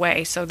that right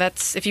away. So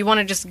that's, if you want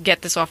to just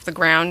get this off the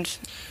ground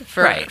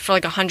for like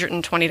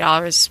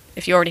 $120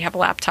 if you already have a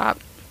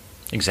laptop.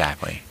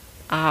 Exactly.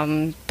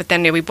 But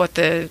then we bought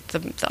the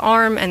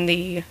arm and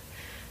the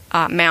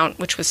mount,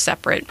 which was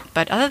separate.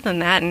 But other than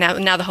that, and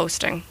now the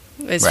hosting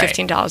is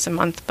 $15 a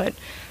month, but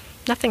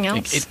nothing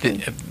else.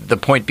 The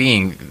point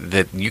being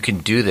that you can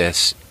do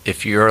this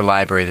if you're a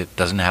library that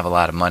doesn't have a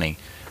lot of money.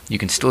 You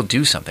can still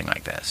do something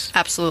like this.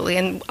 Absolutely.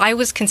 And I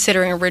was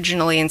considering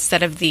originally,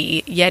 instead of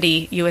the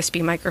Yeti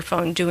USB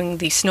microphone, doing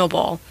the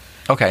Snowball.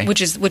 Okay.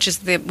 Which is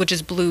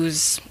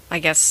Blue's, I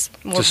guess,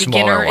 more it's a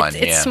beginner. Smaller one,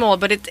 it's small,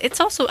 but it's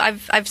also,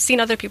 I've seen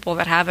other people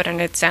that have it, and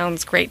it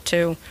sounds great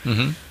too.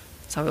 Mm-hmm.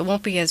 So it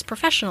won't be as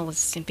professional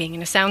as being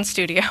in a sound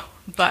studio,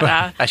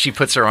 but as she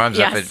puts her arms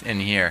yes. up in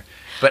here.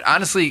 But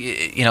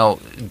honestly,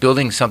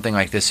 building something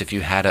like this, if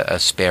you had a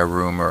spare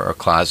room or a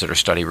closet or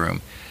study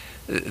room,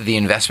 the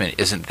investment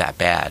isn't that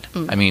bad.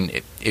 I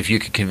mean, if you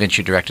could convince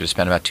your director to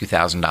spend about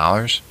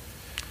 $2,000.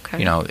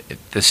 Okay.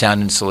 The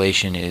sound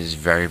installation is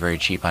very, very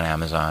cheap on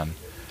Amazon.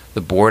 The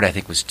board, I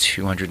think, was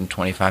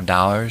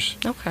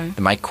 $225. Okay.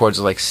 The mic cords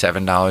are like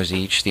 $7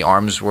 each. The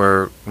arms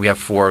we have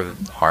 4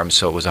 arms,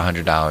 so it was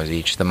 $100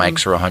 each. The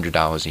mics are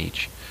 $100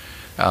 each.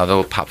 The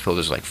little pop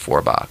filters are like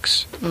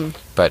 $4.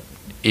 But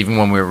even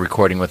when we were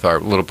recording with our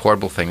little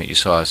portable thing that you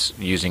saw us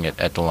using it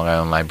at the Long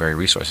Island Library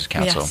Resources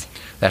Council, yes.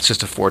 That's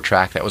just a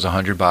 4-track. That was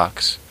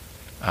 $100.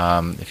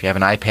 If you have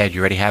an iPad, you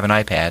already have an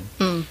iPad.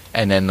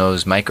 And then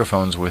those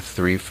microphones were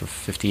 3 for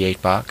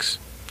 $58.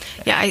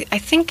 Yeah, I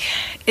think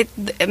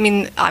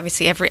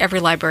obviously every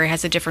library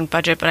has a different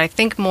budget, but I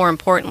think more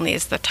importantly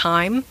is the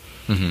time,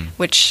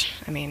 which,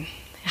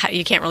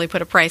 you can't really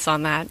put a price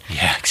on that.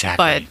 Yeah,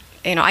 exactly.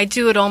 But, I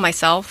do it all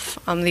myself.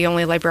 I'm the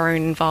only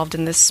librarian involved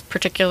in this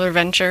particular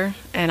venture,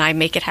 and I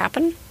make it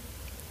happen.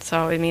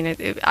 So,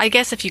 I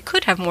guess if you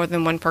could have more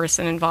than one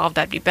person involved,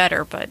 that'd be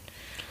better, but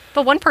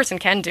one person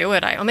can do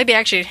it.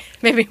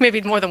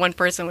 Maybe more than one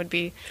person would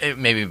be.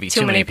 Maybe it'd be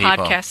too many people.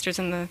 Podcasters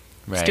in the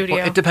studio.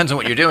 Well, it depends on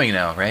what you're doing,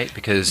 though, right?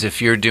 Because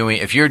if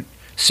you're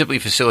simply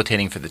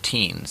facilitating for the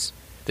teens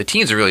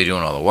are really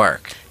doing all the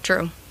work.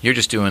 True. You're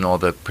just doing all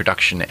the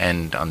production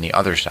end on the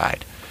other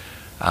side,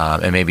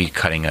 and maybe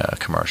cutting a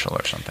commercial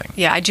or something.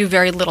 Yeah, I do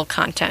very little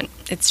content.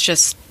 It's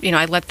just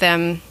I let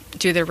them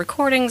do their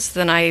recordings,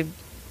 then I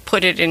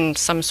put it in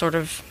some sort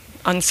of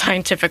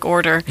unscientific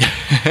order,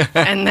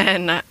 and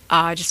then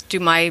just do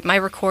my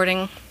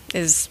recording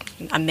is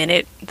a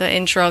minute. The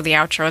intro, the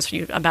outro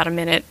is about a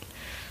minute.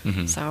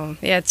 So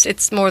yeah,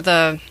 it's more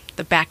the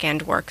back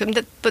end work.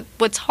 But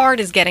what's hard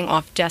is getting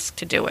off desk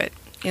to do it.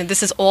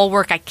 This is all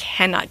work I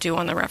cannot do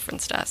on the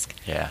reference desk.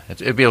 Yeah,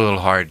 it'd be a little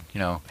hard,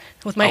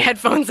 with my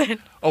headphones in.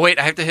 Oh wait,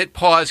 I have to hit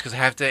pause because I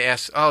have to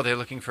ask. Oh, they're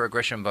looking for a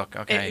Grisham book.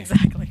 Okay,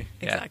 exactly.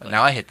 Yeah, Exactly.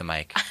 now I hit the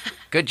mic.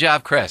 Good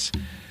job, Chris.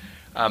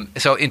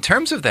 So in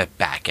terms of that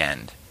back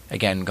end,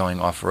 again, going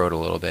off-road a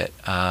little bit,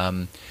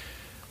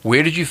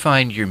 where did you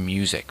find your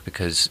music?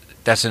 Because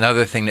that's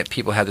another thing that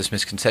people have this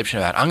misconception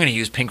about. I'm going to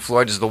use Pink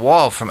Floyd as the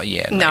wall from a...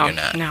 Yeah, no, you're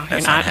not. No,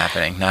 that's not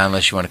happening. Not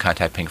unless you want to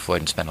contact Pink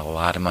Floyd and spend a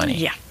lot of money.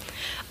 Yeah.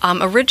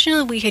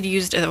 Originally, we had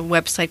used a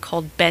website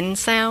called Ben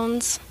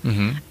Sounds,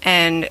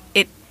 and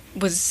it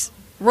was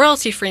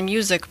royalty-free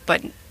music,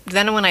 but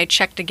then when I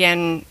checked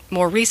again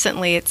more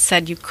recently, it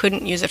said you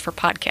couldn't use it for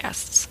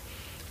podcasts,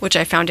 which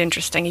I found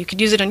interesting. You could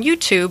use it on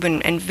YouTube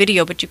and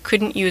video, but you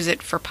couldn't use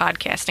it for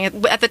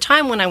podcasting. At the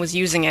time when I was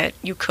using it,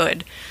 you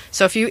could.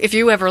 So if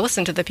you ever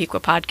listen to the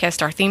Pequa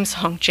podcast, our theme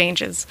song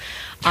changes.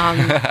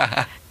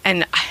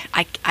 And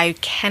I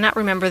cannot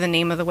remember the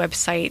name of the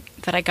website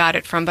that I got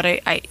it from, but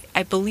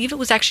I believe it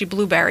was actually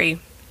Blueberry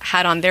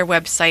had on their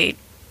website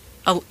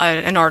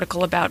an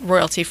article about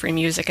royalty-free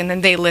music, and then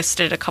they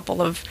listed a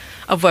couple of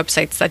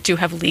websites that do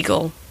have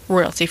legal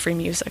royalty-free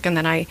music, and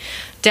then I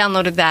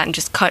downloaded that and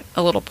just cut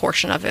a little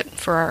portion of it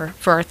for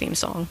our theme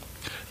song.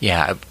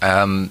 Yeah,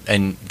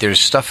 and there's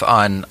stuff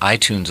on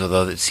iTunes,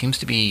 although it seems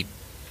to be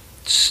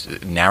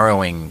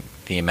narrowing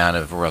the amount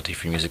of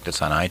royalty-free music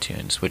that's on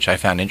iTunes, which I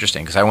found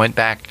interesting because I went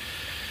back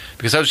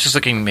because I was just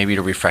looking maybe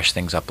to refresh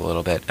things up a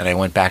little bit, and I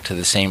went back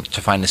to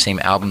find the same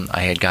album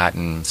I had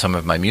gotten some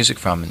of my music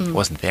from, and it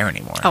wasn't there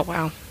anymore. Oh,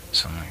 wow.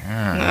 So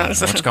I'm like,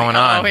 what's going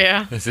on? Oh,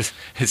 yeah. Is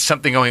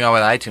something going on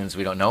with iTunes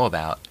we don't know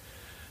about?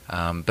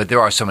 But there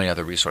are so many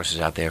other resources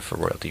out there for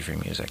royalty-free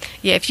music.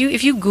 Yeah, if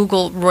you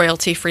Google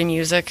royalty-free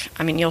music,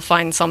 I mean, you'll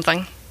find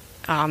something.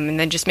 And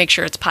then just make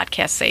sure it's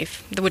podcast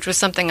safe, which was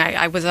something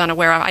I was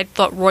unaware of. I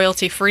thought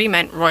royalty-free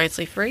meant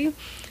royalty-free,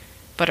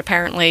 but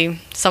apparently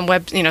some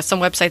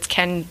websites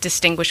can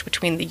distinguish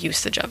between the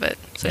usage of it.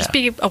 So just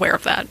be aware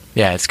of that.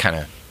 Yeah, it's kind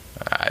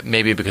of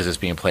maybe because it's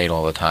being played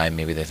all the time.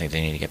 Maybe they think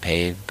they need to get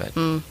paid, but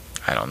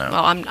I don't know.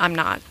 Well, I'm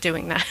not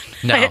doing that.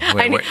 No,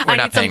 we're I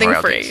not need paying something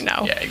royalties. free.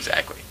 No. Yeah,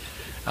 exactly.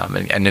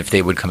 And if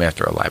they would come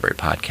after a library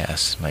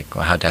podcast, like,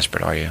 well, how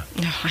desperate are you?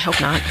 No, I hope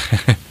not.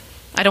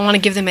 I don't want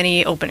to give them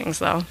any openings,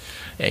 though.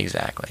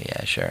 Exactly.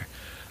 Yeah, sure.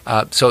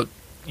 So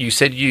you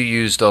said you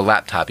used a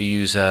laptop. You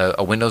use a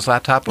Windows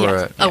laptop? Or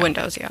Yes, a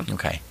Windows, yeah.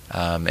 Okay.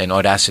 And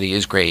Audacity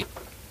is great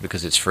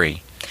because it's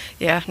free.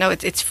 Yeah, no,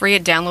 it's free.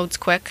 It downloads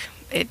quick.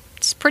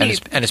 It's pretty...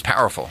 And it's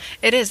powerful.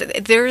 It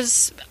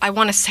is. I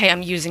want to say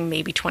I'm using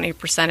maybe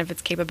 20% of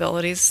its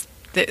capabilities.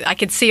 I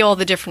could see all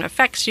the different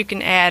effects you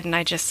can add, and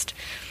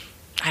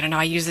I don't know,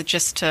 I use it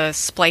just to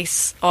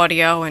splice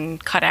audio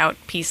and cut out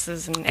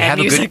pieces and add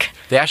music.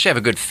 They actually have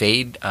a good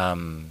fade.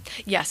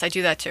 Yes, I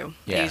do that too.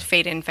 Yeah. I use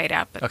fade in, fade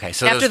out. But okay,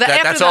 so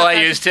that's all I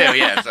use too.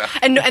 Yeah, so.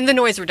 and the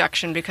noise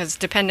reduction, because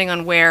depending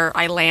on where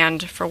I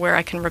land for where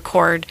I can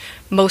record,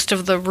 most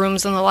of the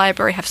rooms in the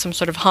library have some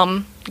sort of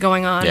hum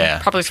going on. Yeah,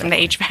 probably exactly. from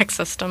the HVAC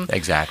system.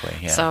 Exactly.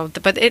 Yeah. So,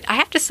 but I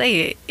have to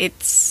say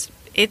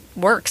it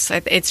works.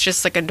 It's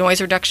just like a noise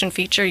reduction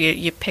feature.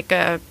 You pick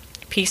a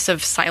piece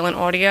of silent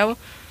audio,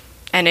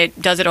 and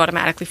it does it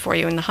automatically for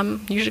you, and the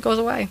hum usually goes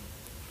away.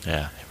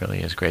 Yeah, it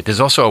really is great. There's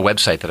also a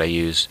website that I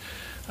use,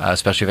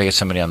 especially if I get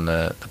somebody on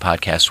the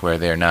podcast where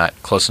they're not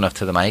close enough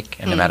to the mic,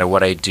 and no matter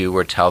what I do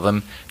or tell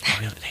them,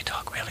 they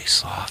talk really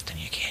soft and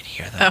you can't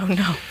hear them. Oh,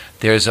 no.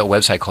 There's a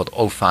website called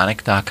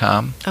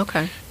ophonic.com.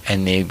 Okay.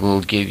 And they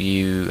will give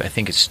you, I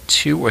think it's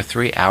 2 or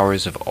 3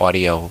 hours of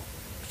audio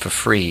for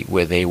free,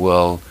 where they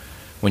will,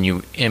 when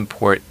you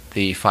import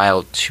the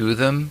file to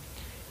them,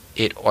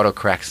 it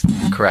corrects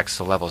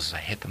the levels. I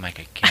hit the mic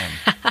again.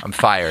 I'm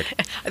fired.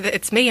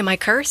 It's me. Am I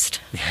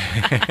cursed?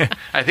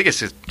 I think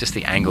it's just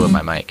the angle of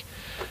my mic.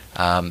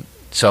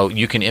 So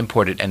you can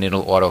import it, and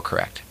it'll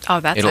autocorrect. Oh,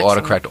 that's It'll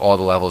excellent. autocorrect all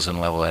the levels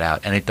and level it out.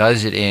 And it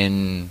does it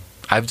in...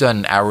 I've done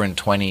an hour and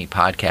 20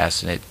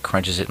 podcasts, and it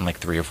crunches it in like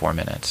 3 or 4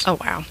 minutes. Oh,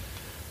 wow.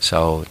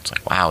 So it's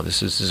like, wow,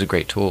 this is a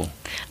great tool.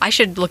 I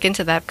should look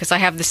into that, because I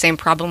have the same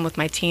problem with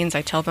my teens.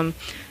 I tell them,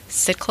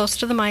 sit close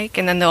to the mic,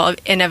 and then they'll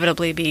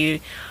inevitably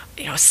be...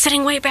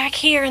 sitting way back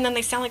here, and then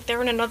they sound like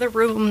they're in another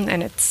room,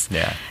 and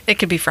it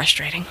could be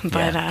frustrating.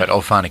 But but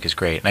Ophonic is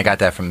great, and I got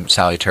that from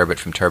Sally Turbot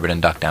from Turbot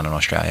and Duck down in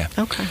Australia.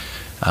 Okay.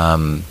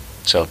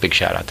 So big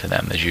shout out to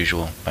them as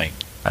usual.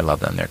 I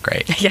love them; they're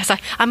great. Yes,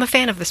 I'm a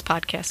fan of this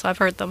podcast, so I've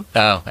heard them.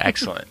 Oh,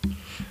 excellent.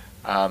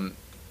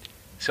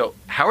 So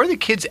how are the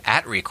kids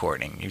at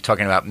recording? You're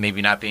talking about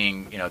maybe not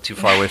being too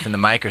far away from the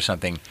mic or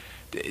something.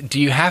 Do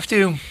you have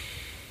to?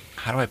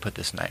 How do I put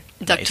this nicely?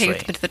 Duct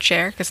tape into the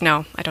chair? Because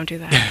no, I don't do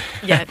that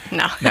yet.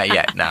 No. Not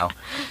yet, no.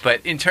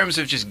 But in terms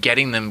of just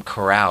getting them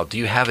corralled, do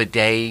you have a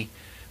day,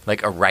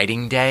 like a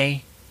writing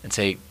day, and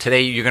say,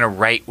 today you're going to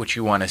write what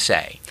you want to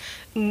say?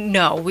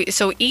 No.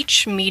 So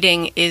each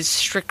meeting is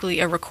strictly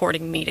a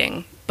recording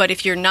meeting. But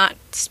if you're not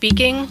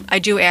speaking, I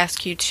do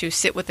ask you to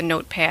sit with a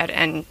notepad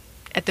and,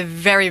 at the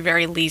very,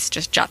 very least,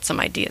 just jot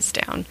some ideas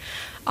down.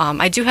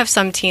 I do have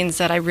some teens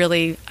that I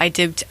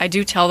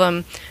do tell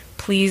them,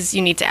 please,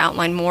 you need to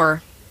outline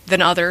more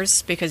than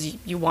others because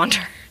you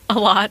wander a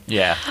lot.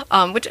 Yeah.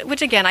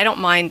 Which again, I don't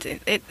mind.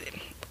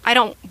 I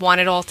don't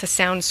want it all to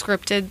sound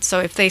scripted.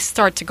 So if they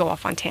start to go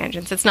off on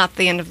tangents, it's not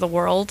the end of the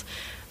world.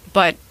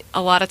 But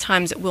a lot of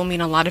times it will mean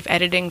a lot of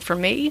editing for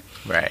me.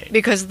 Right.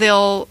 Because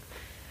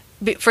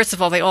first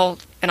of all, they all,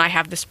 and I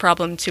have this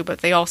problem too, but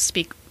they all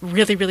speak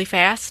really, really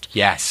fast.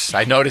 Yes,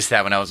 I noticed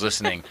that when I was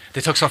listening.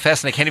 They talk so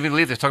fast, and I can't even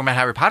believe they're talking about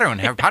Harry Potter, and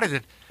Harry Potter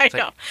did. I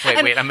know.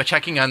 Wait, I'm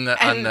checking on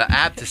the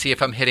app to see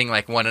if I'm hitting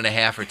like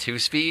 1.5 or 2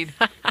 speed.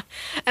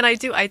 And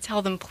I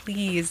tell them,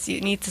 please,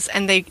 you need to,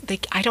 and they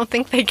I don't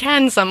think they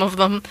can, some of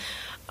them.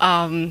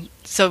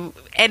 So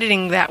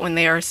editing that when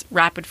they are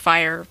rapid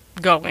fire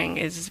going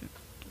is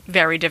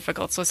very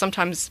difficult. So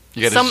sometimes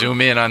you got to zoom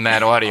in on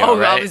that audio,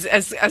 right? I was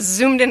as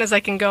zoomed in as I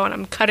can go, and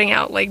I'm cutting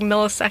out like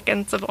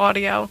milliseconds of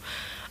audio.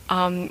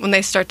 When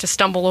they start to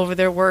stumble over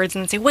their words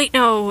and say, "Wait,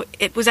 no,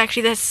 it was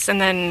actually this," and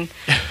then,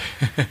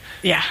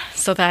 yeah,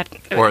 so that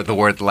or the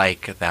word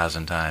 "like"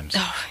 1,000 times.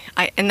 Oh,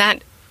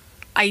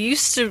 I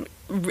used to,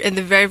 in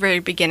the very, very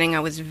beginning,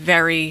 I was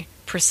very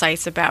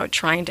precise about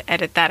trying to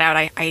edit that out.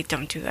 I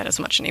don't do that as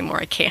much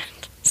anymore. I can't.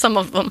 some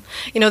of them.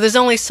 There's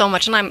only so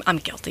much, and I'm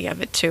guilty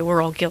of it too.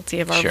 We're all guilty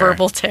of our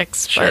verbal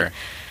tics. Sure.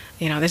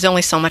 But, there's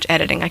only so much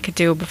editing I could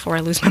do before I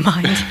lose my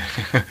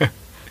mind.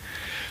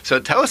 So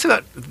tell us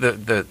about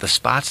the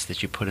spots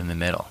that you put in the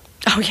middle.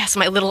 Oh yes,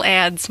 my little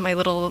ads, my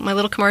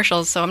little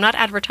commercials. So I'm not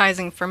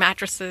advertising for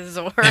mattresses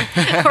or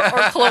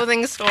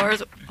clothing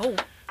stores. Oh.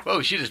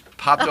 Whoa, she just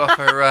popped off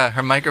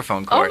her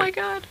microphone cord. Oh my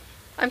God.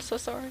 I'm so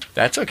sorry.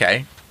 That's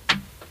okay.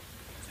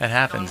 That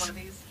happens. One of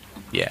these.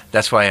 Yeah,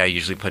 that's why I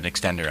usually put an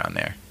extender on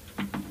there.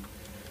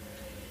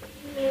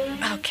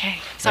 Okay.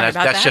 Sorry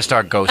about that's that. just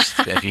our ghost,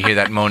 if you hear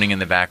that moaning in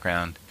the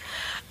background.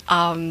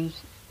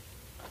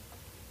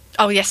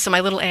 Oh, yes, so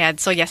my little ad.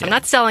 So, yes, I'm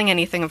not selling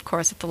anything, of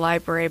course, at the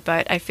library,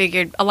 but I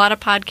figured a lot of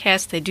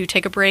podcasts, they do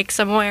take a break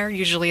somewhere,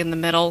 usually in the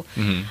middle,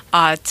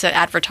 to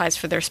advertise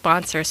for their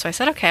sponsors. So I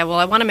said, okay, well,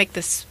 I want to make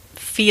this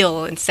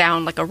feel and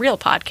sound like a real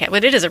podcast.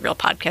 Well, it is a real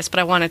podcast, but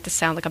I want it to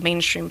sound like a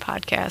mainstream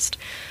podcast.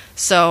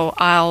 So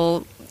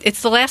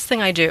it's the last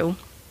thing I do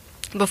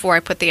before I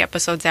put the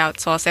episodes out.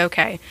 So I'll say,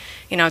 okay,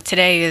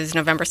 today is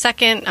November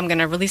 2nd. I'm going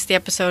to release the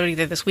episode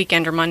either this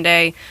weekend or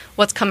Monday.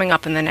 What's coming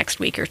up in the next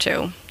week or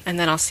two? And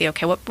then I'll see,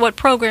 okay, what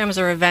programs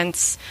or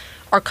events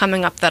are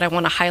coming up that I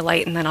want to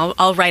highlight, and then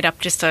I'll write up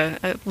just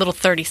a little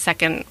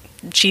 30-second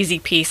cheesy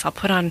piece. I'll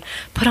put on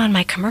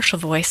my commercial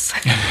voice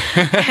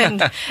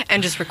and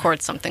just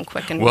record something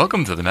quick. And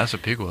welcome to the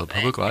Massapequa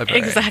Public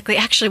Library. Exactly.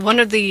 Actually, one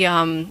of the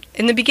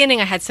in the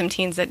beginning, I had some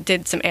teens that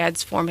did some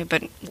ads for me,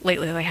 but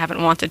lately they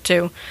haven't wanted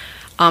to.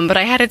 But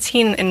I had a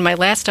teen in my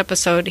last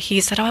episode. He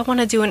said, "Oh, I want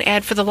to do an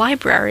ad for the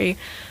library."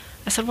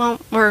 I said,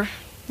 "Well,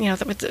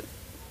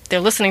 they're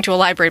listening to a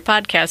library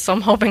podcast, so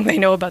I'm hoping they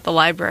know about the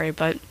library."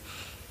 But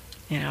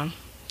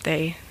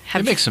they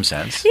have. It makes some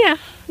sense. Yeah.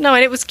 No,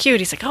 and it was cute.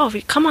 He's like, "Oh,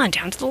 come on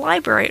down to the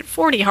library at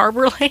 40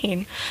 Harbor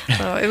Lane."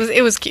 So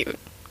it was cute.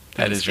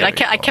 That is really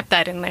cool. I cool. kept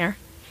that in there.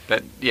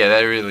 That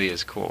really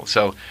is cool.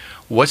 So,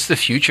 what's the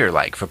future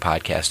like for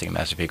podcasting in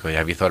Massapequa?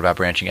 Have you thought about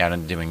branching out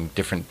and doing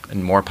different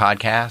and more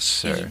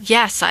podcasts? Or?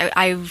 Yes,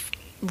 I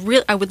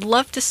would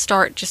love to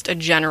start just a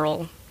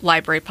general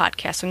library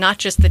podcast, so not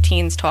just the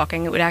teens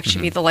talking. It would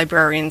actually be the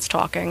librarians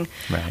talking,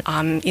 right.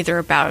 Either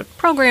about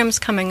programs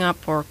coming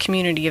up or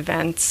community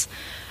events.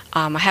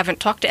 I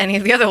haven't talked to any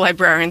of the other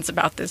librarians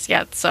about this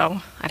yet,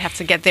 so I'd have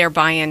to get their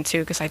buy-in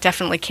too, because I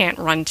definitely can't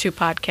run 2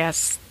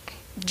 podcasts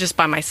just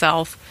by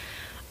myself.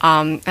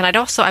 And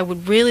I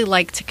would really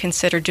like to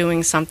consider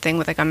doing something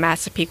with like a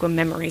Massapequa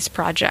Memories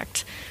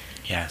project.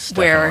 Yes,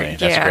 definitely.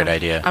 That's a great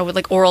idea. I would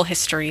like oral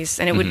histories,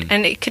 and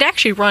it could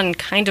actually run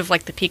kind of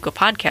like the Pequa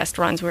podcast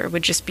runs, where it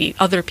would just be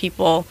other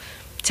people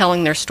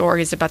telling their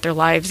stories about their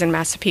lives in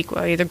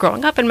Massapequa, either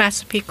growing up in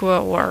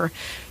Massapequa or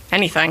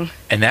anything.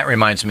 And that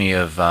reminds me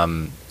of,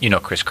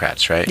 Chris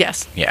Kratz, right?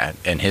 Yes. Yeah,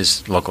 and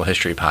his local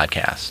history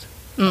podcast.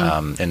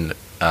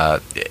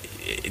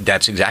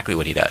 That's exactly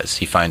what he does.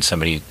 He finds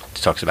somebody who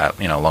talks about,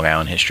 Long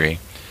Island history,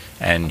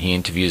 and he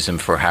interviews them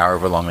for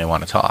however long they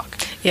want to talk.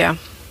 Yeah.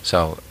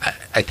 So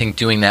I think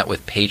doing that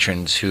with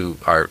patrons who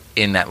are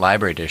in that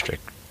library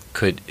district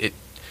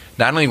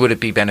not only would it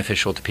be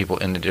beneficial to people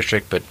in the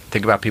district, but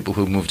think about people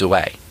who moved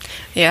away.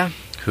 Yeah.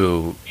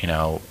 Who,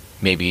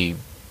 maybe,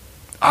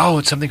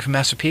 it's something from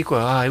Massapequa.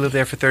 Oh, I lived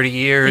there for 30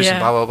 years, and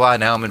blah, blah, blah.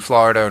 Now I'm in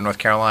Florida or North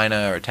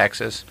Carolina or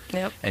Texas.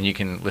 Yep. And you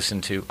can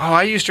listen to,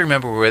 I used to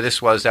remember where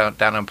this was down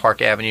on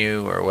Park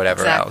Avenue or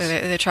whatever else.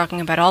 They're talking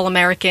about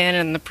All-American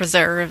and the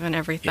Preserve and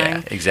everything.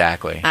 Yeah,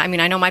 exactly. I mean,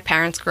 I know my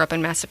parents grew up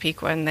in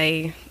Massapequa, and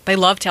they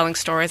love telling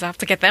stories. I have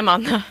to get them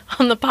on the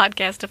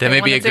podcast if they that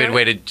may want be a to do good it.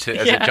 way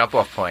as a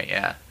jump-off point,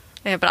 yeah.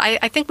 Yeah, but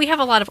I think we have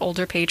a lot of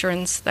older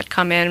patrons that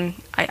come in,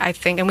 I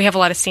think, and we have a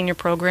lot of senior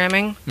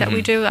programming that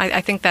we do.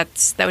 I think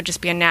that would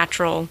just be a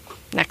natural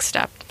next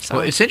step. So.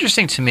 Well, it's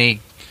interesting to me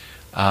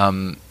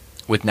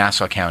with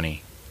Nassau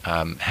County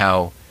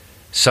how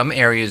some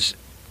areas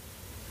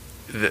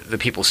the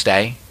people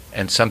stay,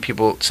 and some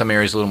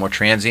areas a little more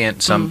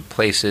transient. Some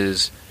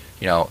places,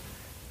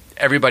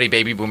 everybody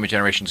baby boomer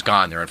generation's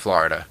gone. They're in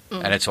Florida,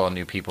 and it's all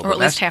new people. Or at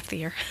least half the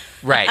year.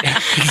 Right,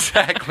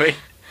 exactly.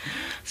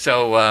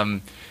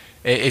 So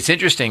it's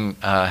interesting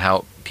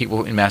how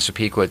people in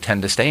Massapequa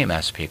tend to stay in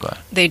Massapequa.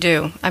 They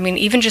do. I mean,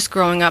 even just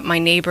growing up, my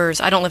neighbors,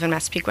 I don't live in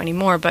Massapequa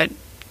anymore, but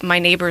my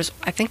neighbors,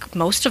 I think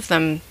most of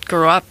them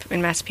grew up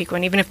in Massapequa,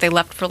 and even if they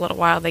left for a little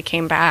while, they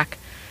came back.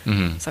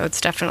 Mm-hmm. So it's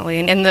definitely,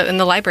 and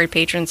the library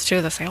patrons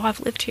too, they'll say, I've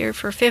lived here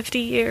for 50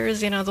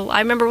 years. I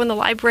remember when the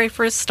library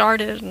first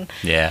started. And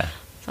yeah.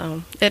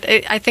 So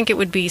I think it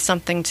would be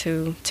something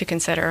to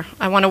consider.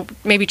 I want to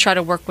maybe try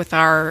to work with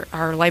our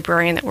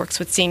librarian that works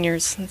with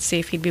seniors and see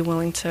if he'd be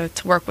willing to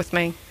work with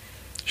me.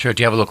 Sure.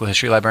 Do you have a local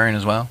history librarian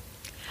as well?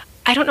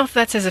 I don't know if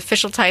that's his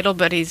official title,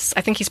 but I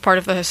think he's part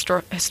of the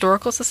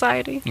Historical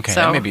Society. Okay,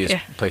 so, that may be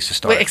a place to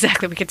start.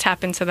 Exactly. We could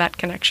tap into that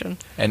connection.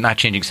 And not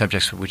changing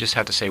subjects, we just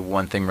have to say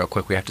one thing real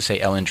quick. We have to say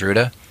Ellen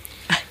Druda.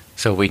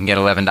 So we can get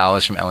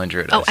 $11 from Ellen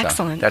Druda. Oh, so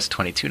excellent. That's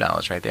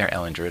 $22 right there.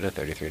 Ellen Druda,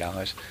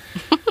 $33.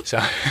 So,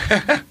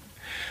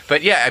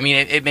 but yeah, I mean,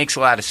 it makes a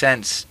lot of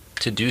sense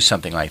to do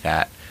something like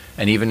that.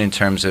 And even in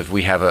terms of,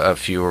 we have a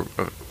few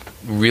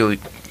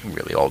really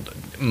really old,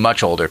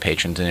 much older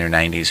patrons in their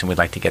 90s, and we'd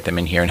like to get them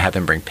in here and have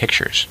them bring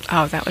pictures.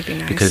 Oh, that would be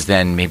nice. Because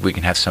then maybe we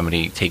can have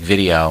somebody take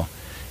video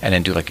and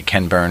then do like a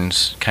Ken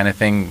Burns kind of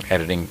thing,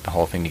 editing the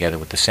whole thing together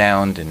with the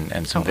sound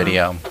and some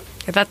video.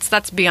 Yeah,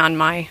 that's beyond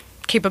my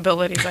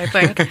capabilities, I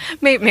think.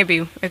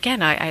 Maybe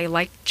again, I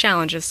like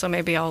challenges, so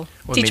maybe I'll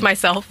teach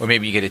myself. Or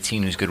maybe you get a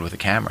teen who's good with a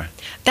camera.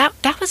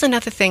 That was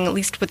another thing, at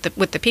least with the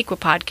Pequa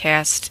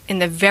podcast. In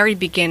the very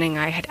beginning,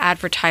 I had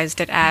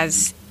advertised it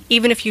as,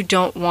 even if you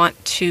don't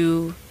want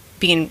to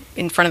be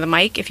in front of the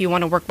mic, if you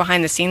want to work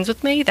behind the scenes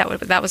with me,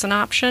 that was an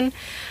option.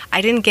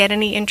 I didn't get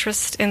any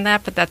interest in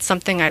that, but that's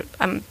something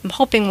I'm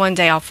hoping one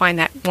day I'll find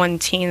that one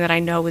teen that I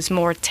know is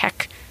more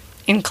tech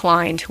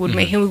inclined, who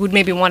would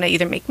maybe want to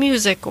either make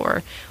music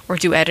or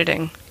do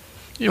editing.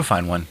 You'll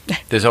find one.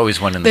 There's always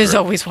one in the There's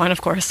group. always one,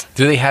 of course.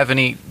 Do they have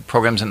any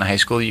programs in the high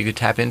school you could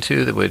tap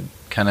into that would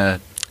kind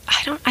of...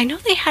 I know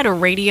they had a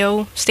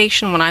radio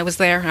station when I was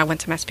there. I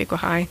went to Massapequa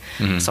High,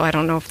 so I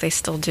don't know if they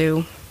still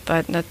do,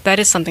 but that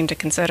is something to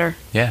consider.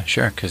 Yeah,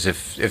 sure, because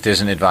if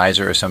there's an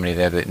advisor or somebody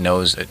there that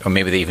knows, or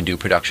maybe they even do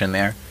production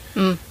there,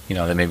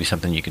 that may be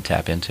something you could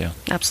tap into.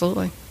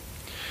 Absolutely.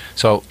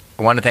 So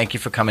I want to thank you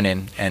for coming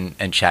in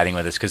and chatting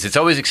with us, because it's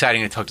always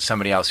exciting to talk to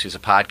somebody else who's a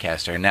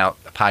podcaster, and now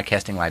a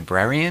podcasting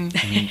librarian.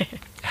 I mean,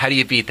 how do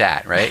you beat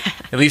that, right?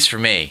 At least for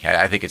me.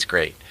 I think it's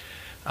great.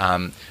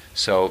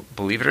 So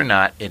believe it or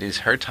not, it is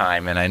her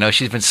time, and I know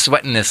she's been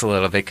sweating this a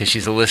little bit because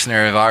she's a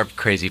listener of our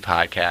crazy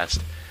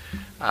podcast.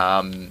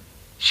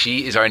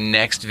 She is our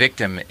next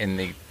victim in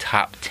the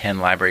top 10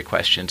 library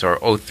questions, or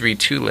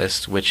 032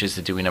 list, which is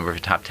the Dewey number for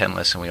top 10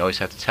 list, and we always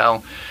have to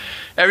tell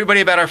everybody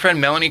about our friend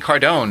Melanie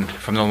Cardone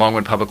from the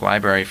Longwood Public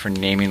Library for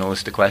naming the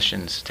list of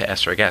questions to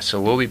ask our guests.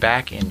 So we'll be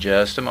back in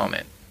just a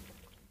moment.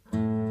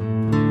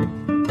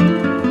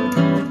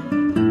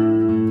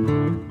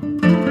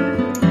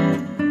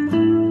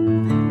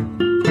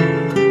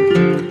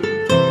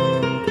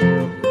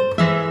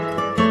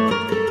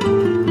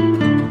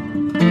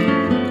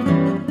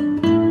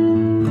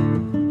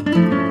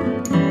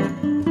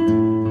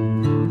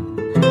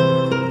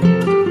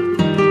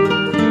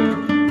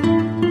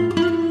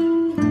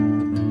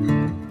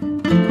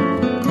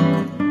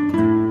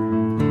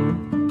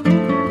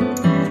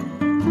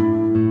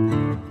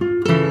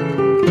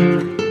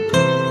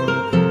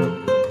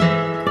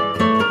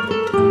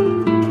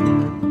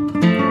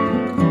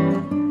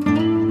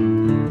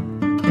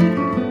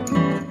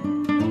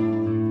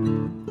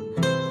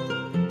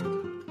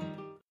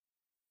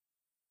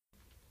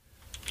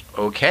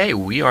 Okay,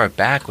 we are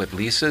back with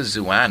Lisa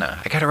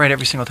Zuena. I got it right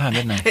every single time,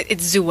 didn't I?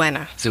 It's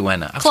Zuena.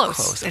 Zuena.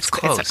 Close. It's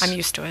close. I'm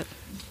used to it.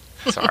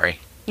 Sorry.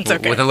 It's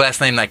okay. With a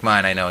last name like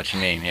mine, I know what you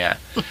mean, yeah.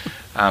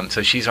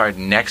 So she's our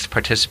next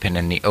participant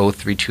in the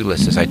 032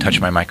 list as I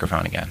touch my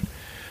microphone again.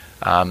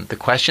 The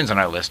questions on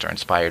our list are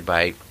inspired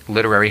by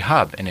Literary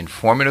Hub, an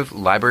informative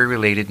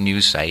library-related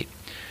news site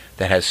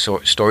that has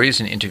stories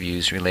and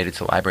interviews related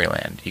to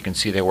Libraryland. You can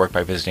see their work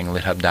by visiting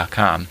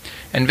lithub.com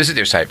and visit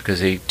their site because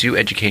they do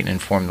educate and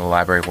inform the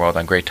library world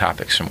on great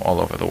topics from all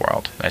over the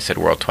world. I said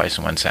world twice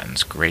in one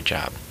sentence. Great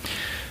job.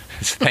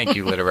 So thank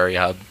you, Literary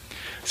Hub.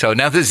 So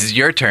now this is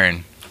your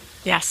turn.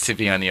 Yes. To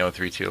be on the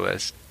 032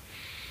 list.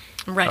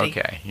 I'm ready.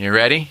 Okay. You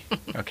ready?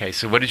 Okay.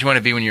 So what did you want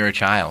to be when you were a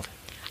child?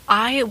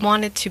 I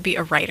wanted to be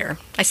a writer.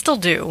 I still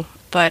do,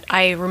 but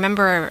I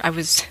remember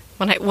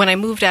when I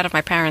moved out of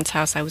my parents'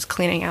 house, I was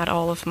cleaning out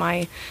all of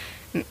my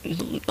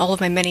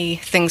many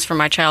things from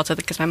my childhood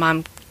because my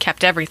mom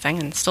kept everything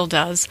and still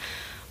does.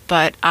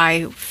 But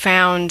I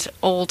found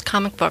old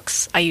comic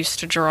books I used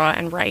to draw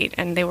and write,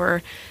 and they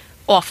were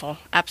awful.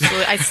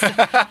 Absolutely.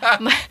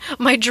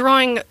 My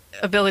drawing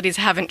abilities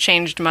haven't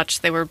changed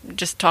much. They were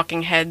just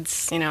talking heads,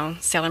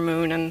 Sailor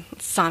Moon and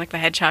Sonic the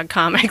Hedgehog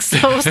comics.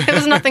 So it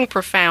was nothing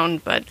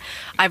profound, but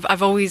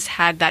I've always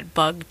had that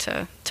bug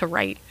to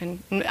write.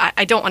 And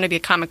I don't want to be a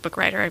comic book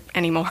writer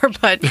anymore,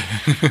 but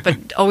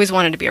always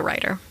wanted to be a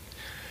writer.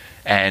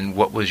 And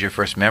what was your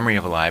first memory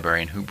of a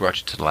library, and who brought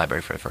you to the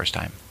library for the first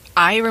time?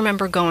 I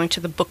remember going to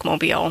the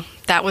bookmobile.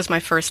 That was my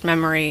first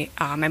memory.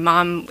 My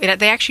mom,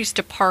 they actually used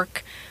to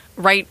park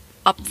right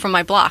up from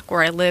my block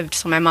where I lived,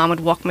 so my mom would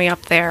walk me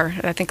up there.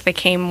 I think they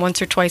came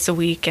once or twice a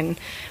week, and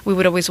we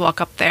would always walk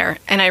up there.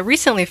 And I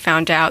recently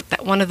found out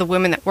that one of the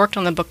women that worked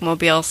on the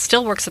bookmobile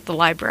still works at the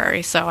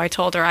library, so I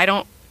told her, I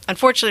don't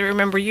unfortunately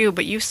remember you,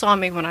 but you saw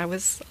me when I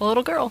was a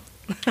little girl.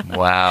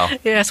 Wow.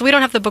 Yeah, so we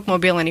don't have the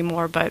bookmobile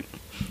anymore, but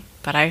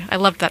I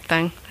loved that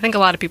thing. I think a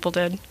lot of people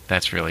did.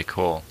 That's really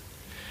cool.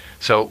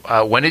 So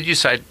when did you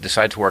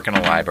decide to work in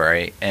a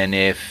library? And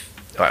if,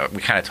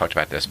 we kind of talked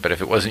about this, but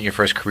if it wasn't your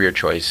first career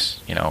choice,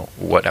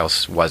 what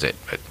else was it?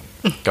 But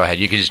go ahead,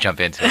 you can just jump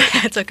into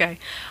it. It's okay.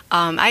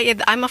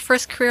 I'm a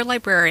first career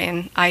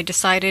librarian. I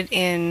decided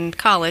in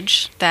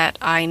college that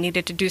I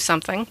needed to do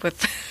something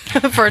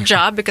for a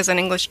job because an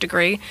English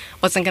degree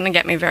wasn't going to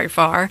get me very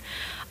far.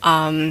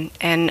 And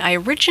I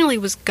originally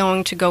was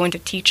going to go into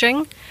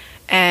teaching,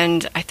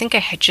 and I think I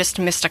had just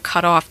missed a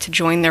cutoff to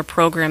join their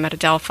program at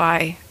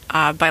Adelphi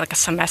by like a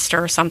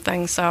semester or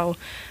something. So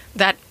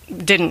that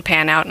didn't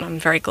pan out, and I'm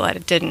very glad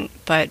it didn't.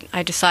 But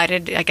I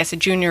decided, I guess, a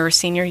junior or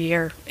senior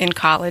year in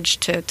college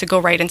to go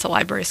right into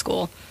library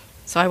school.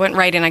 So I went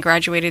right in. I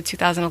graduated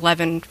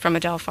 2011 from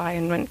Adelphi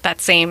and went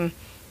that same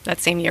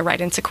year right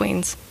into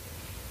Queens.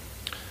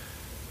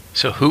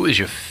 So who is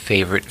your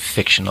favorite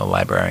fictional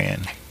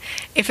librarian?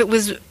 If it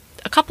was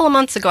a couple of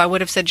months ago, I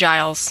would have said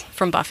Giles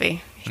from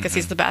Buffy, because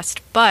he's the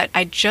best. But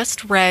I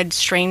just read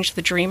Strange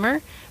the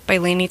Dreamer by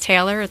Laini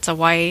Taylor. It's a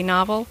YA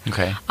novel.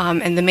 Okay.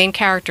 And the main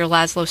character,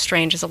 Laszlo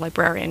Strange, is a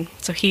librarian.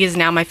 So he is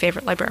now my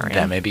favorite librarian.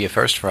 That may be a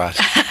first for us.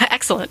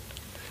 Excellent.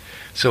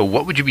 So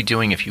what would you be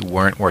doing if you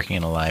weren't working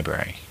in a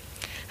library?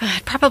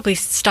 Probably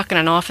stuck in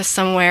an office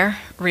somewhere,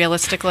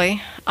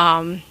 realistically.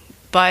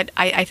 But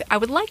I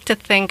would like to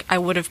think I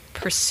would have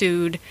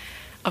pursued,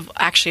 of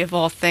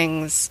all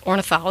things,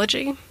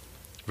 ornithology.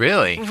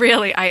 Really?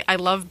 Really, I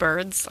love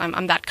birds.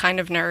 I'm that kind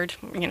of nerd.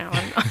 You know,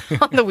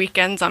 on the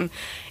weekends,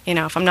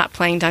 if I'm not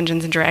playing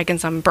Dungeons and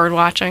Dragons, I'm bird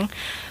watching.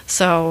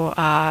 So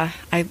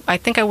I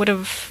think I would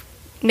have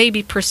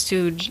maybe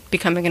pursued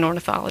becoming an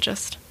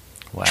ornithologist.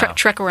 Wow.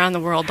 Trek around the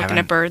world looking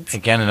at birds.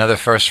 Again, another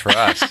first for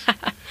us.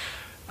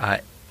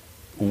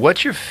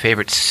 What's your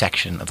favorite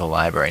section of the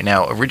library?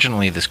 Now,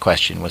 originally this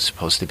question was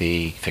supposed to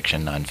be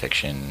fiction,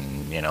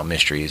 nonfiction,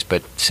 mysteries,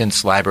 but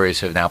since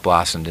libraries have now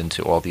blossomed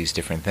into all these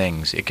different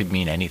things, it could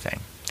mean anything.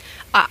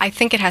 I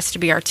think it has to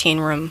be our teen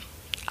room.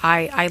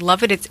 I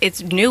love it.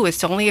 It's new.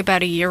 It's only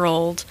about a year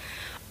old,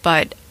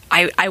 but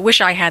I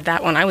wish I had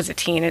that when I was a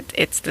teen.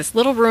 It's this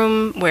little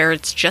room where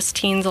it's just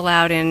teens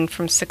allowed in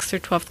from 6th through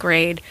 12th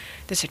grade.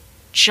 There's a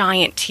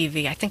giant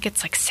TV. I think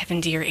it's like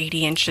 70 or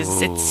 80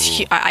 inches.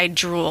 Ooh. I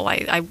drool.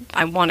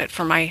 I want it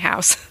for my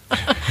house.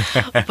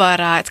 But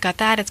it's got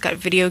that. It's got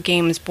video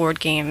games, board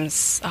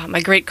games.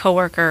 My great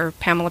coworker,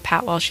 Pamela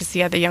Patwell, she's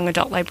the other young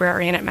adult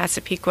librarian at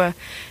Pequa.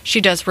 She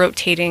does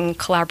rotating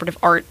collaborative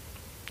art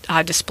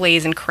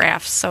displays and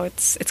crafts. So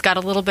it's got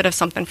a little bit of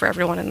something for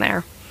everyone in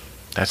there.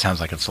 That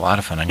sounds like it's a lot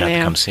of fun. I'm going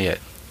to come see it.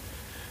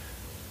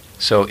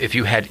 So if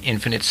you had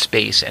infinite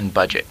space and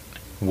budget,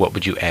 what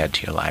would you add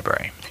to your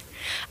library?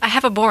 I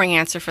have a boring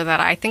answer for that.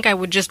 I think I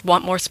would just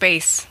want more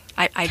space.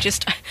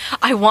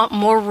 I want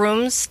more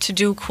rooms to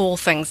do cool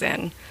things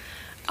in.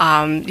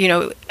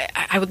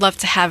 I would love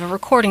to have a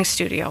recording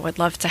studio. I'd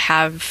love to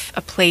have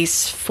a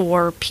place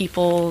for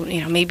people,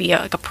 maybe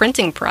like a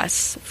printing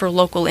press for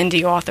local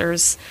indie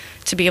authors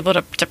to be able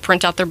to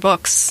print out their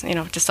books,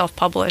 to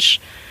self-publish.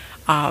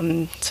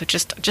 So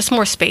just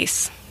more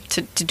space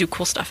to do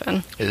cool stuff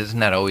in. Isn't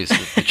that always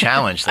the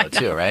challenge, though,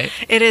 too, right?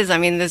 It is. I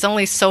mean, there's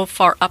only so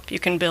far up you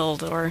can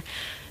build or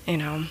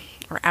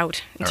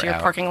out into your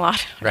parking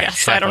lot. Right, yes,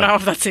 exactly. I don't know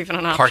if that's even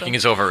an option. Parking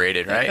is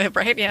overrated, right?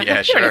 Right, yeah. Yeah,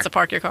 You sure. don't need to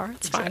park your car.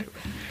 It's fine.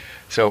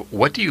 So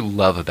what do you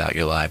love about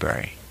your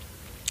library?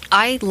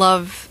 I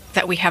love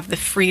that we have the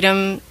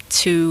freedom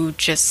to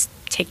just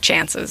take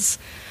chances.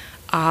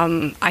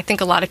 I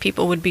think a lot of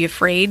people would be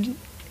afraid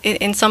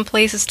in some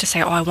places to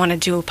say, I want to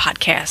do a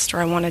podcast or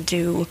I want to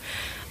do,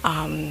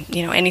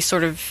 any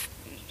sort of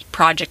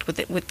project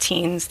with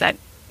teens that,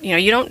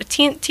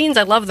 teens,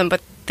 I love them,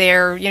 but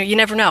they're, you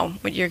never know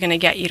what you're going to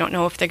get. You don't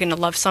know if they're going to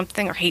love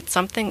something or hate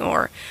something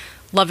or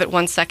love it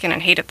one second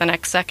and hate it the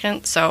next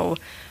second. So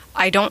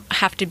I don't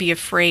have to be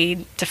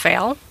afraid to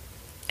fail.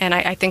 And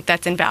I think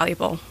that's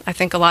invaluable. I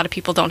think a lot of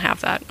people don't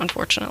have that,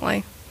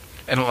 unfortunately.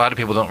 And a lot of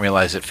people don't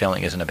realize that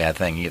failing isn't a bad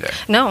thing either.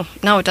 No,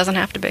 it doesn't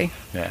have to be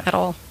at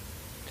all.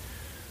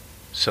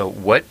 So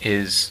what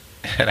is,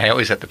 and I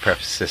always have to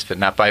preface this, but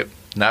not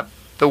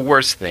the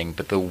worst thing,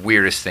 but the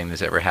weirdest thing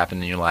that's ever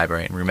happened in your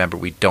library. And remember,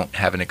 we don't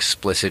have an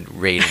explicit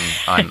rating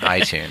on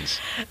iTunes.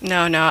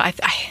 No. I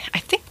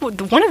think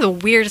one of the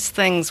weirdest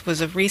things was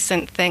a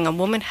recent thing. A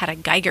woman had a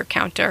Geiger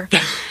counter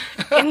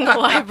in the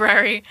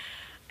library,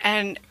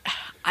 and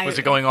was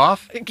it going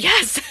off?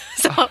 Yes.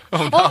 So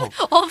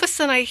all of a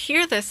sudden I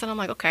hear this, and I'm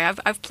like, okay,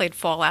 I've played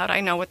Fallout. I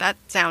know what that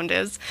sound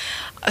is.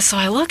 So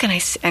I look, and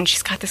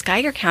she's got this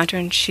Geiger counter,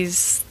 and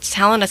she's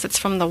telling us it's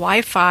from the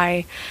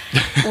Wi-Fi,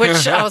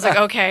 which I was like,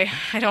 okay,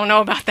 I don't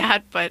know about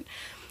that, but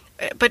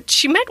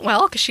she meant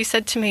well, because she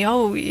said to me,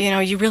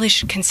 you really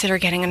should consider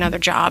getting another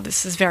job.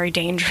 This is very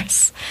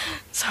dangerous.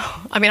 So,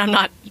 I mean, I'm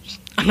not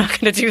going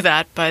to do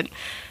that, but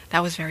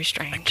that was very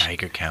strange. A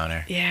Geiger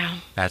counter. Yeah.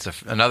 That's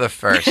another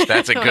first.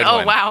 That's a good one.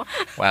 Oh, wow.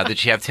 Wow, did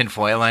she have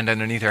tinfoil lined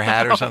underneath her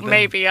hat or something?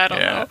 Maybe, I don't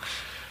know.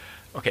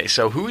 Okay,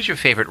 so who is your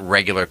favorite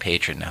regular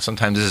patron? Now,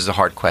 sometimes this is a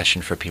hard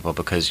question for people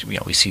because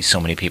we see so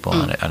many people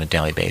on a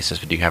daily basis.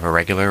 But do you have a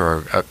regular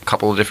or a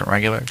couple of different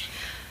regulars?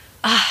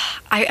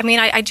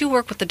 I do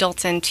work with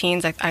adults and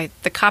teens.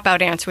 The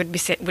cop-out answer would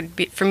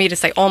be for me to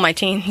say all my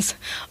teens,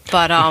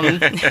 but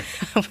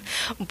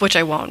which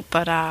I won't.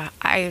 But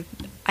I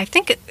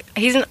think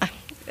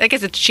I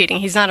guess it's cheating.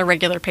 He's not a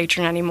regular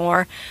patron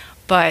anymore,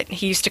 but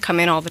he used to come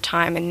in all the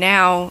time, and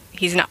now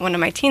he's not one of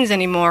my teens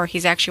anymore.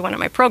 He's actually one of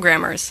my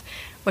programmers,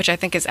 which I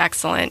think is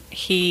excellent.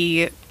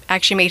 He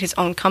actually made his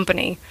own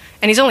company,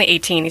 and he's only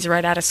 18. He's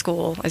right out of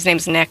school. His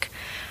name's Nick,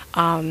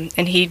 and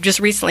he just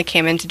recently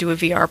came in to do a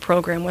VR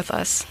program with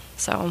us.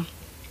 So,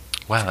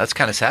 Wow, that's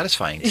kind of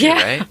satisfying, too,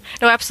 Yeah. right?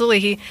 No,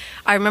 absolutely.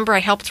 I remember I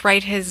helped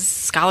write his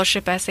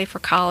scholarship essay for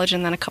college,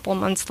 and then a couple of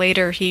months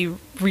later, he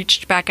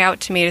reached back out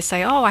to me to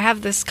say, "Oh, I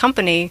have this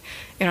company.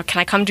 Can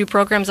I come do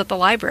programs at the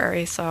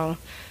library?" So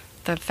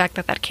the fact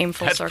that came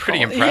full circle. That's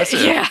pretty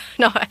impressive. Yeah.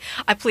 No,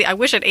 I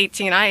wish at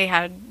 18 I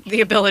had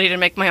the ability to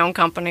make my own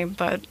company,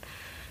 but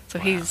so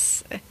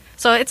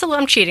Wow.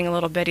 I'm cheating a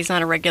little bit. He's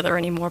not a regular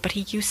anymore, but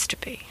he used to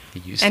be.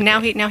 And now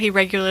he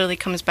regularly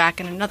comes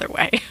back in another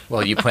way.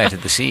 Well, you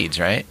planted the seeds,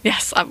 right?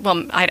 Yes.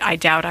 I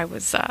doubt I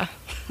was.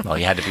 Well,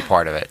 you had to be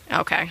part of it.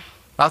 Okay.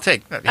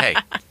 Hey,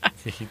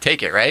 you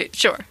take it, right?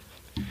 Sure.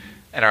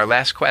 And our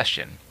last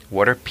question,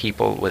 what are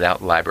people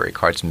without library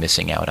cards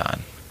missing out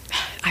on?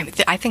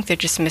 I think they're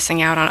just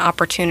missing out on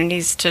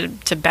opportunities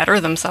to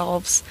better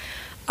themselves.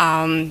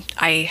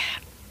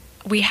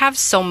 We have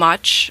so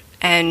much,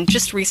 and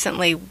just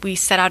recently we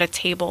set out a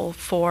table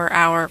for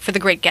the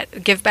Great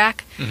Give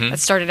Back that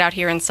started out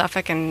here in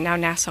Suffolk, and now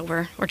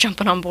NASA we're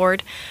jumping on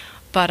board.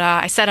 But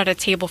I set out a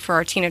table for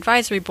our teen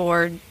advisory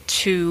board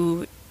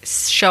to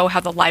show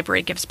how the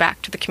library gives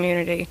back to the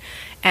community.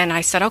 And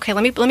I said, okay,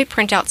 let me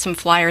print out some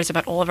flyers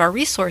about all of our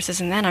resources.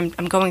 And then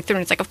I'm going through,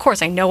 and it's like, of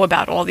course, I know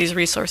about all these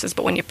resources,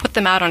 but when you put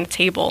them out on a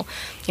table,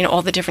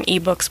 all the different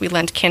ebooks, we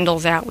lend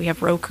Kindles out, we have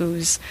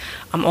Rokus,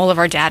 all of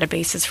our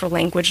databases for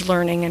language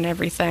learning and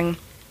everything.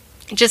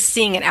 Just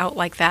seeing it out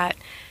like that,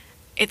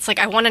 it's like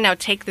I want to now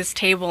take this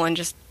table and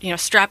just,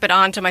 strap it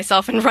on to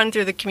myself and run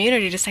through the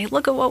community to say,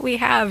 look at what we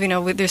have.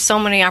 There's so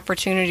many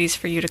opportunities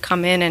for you to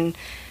come in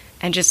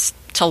and just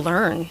to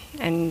learn,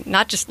 and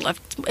not just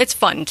it's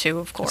fun too,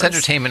 of course. It's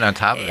entertainment on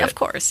top of it. Of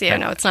course, yeah.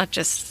 No, it's not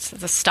just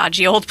the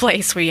stodgy old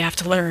place where you have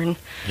to learn.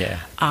 Yeah.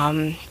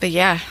 But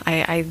yeah,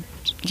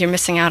 you're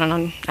missing out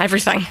on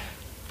everything.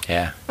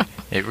 Yeah.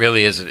 It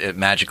really is a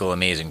magical,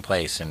 amazing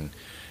place, and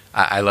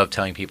I love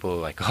telling people,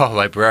 like, oh,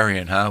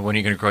 librarian, huh? When are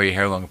you going to grow your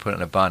hair long and put it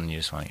in a bun? And you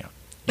just want to,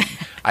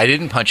 I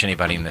didn't punch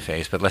anybody in the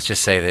face, but let's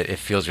just say that it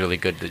feels really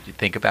good that you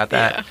think about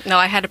that. Yeah. No,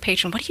 I had a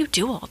patron, what do you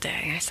do all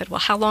day? I said, well,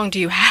 how long do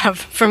you have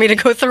for me to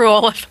go through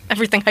all of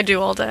everything I do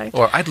all day?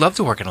 Or I'd love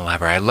to work in a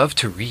library. I love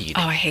to read.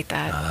 Oh, I hate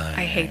that.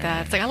 I hate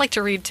that. It's like, I like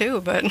to read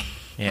too, but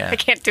I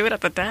can't do it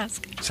at the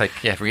desk. It's like,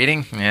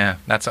 reading? Yeah,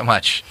 not so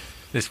much.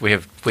 We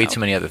have way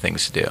too many other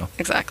things to do.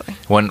 Exactly.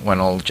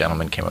 One old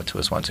gentleman came up to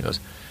us once and goes,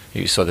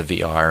 you saw the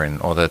VR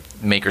and all the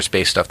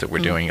makerspace stuff that we're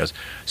doing. He goes,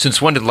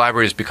 since when did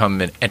libraries become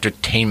an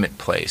entertainment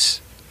place?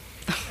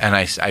 And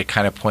I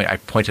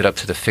pointed up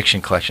to the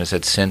fiction collection and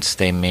said, since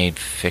they made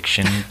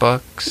fiction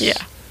books? Yeah.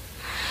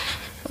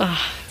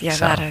 Yeah,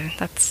 so,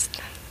 that's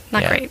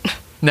not great.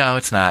 No,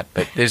 it's not.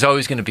 But there's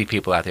always going to be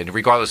people out there,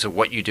 regardless of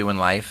what you do in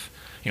life.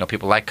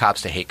 People like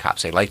cops, they hate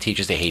cops. They like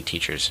teachers, they hate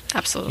teachers.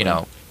 Absolutely.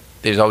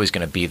 There's always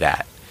going to be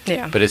that.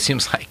 Yeah. But it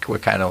seems like we're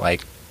kind of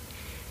like,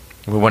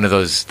 we're one of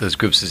those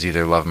groups that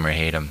either love them or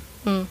hate them.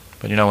 Mm.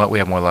 But you know what? We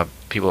have more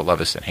people that love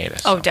us than hate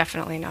us. Oh, so.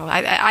 Definitely. No.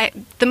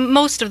 The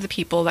most of the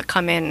people that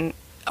come in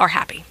are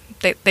happy.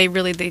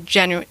 They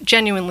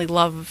genuinely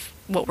love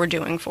what we're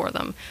doing for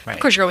them. Right.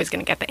 Of course, you're always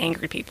going to get the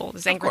angry people.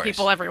 There's angry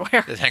people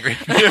everywhere. There's angry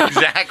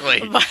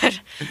exactly. But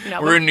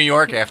we're in New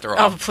York after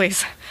all. Oh,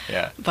 please.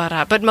 Yeah.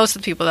 But most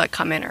of the people that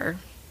come in are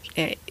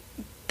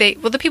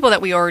the people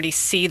that we already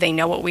see, they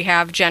know what we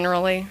have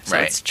generally. So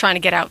it's trying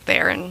to get out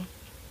there and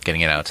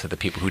getting it out to the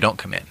people who don't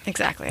come in.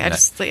 Exactly. I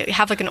just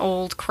have like an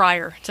old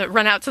crier to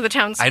run out to the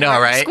town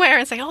square,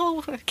 and say,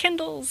 oh,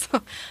 Kindles.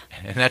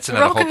 And that's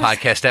another whole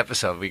podcast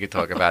episode. We could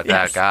talk about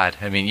that. God.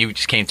 I mean, you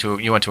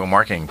went to a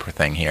marketing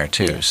thing here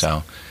too. Yes.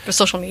 So for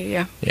social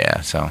media.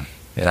 Yeah. So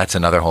that's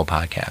another whole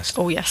podcast.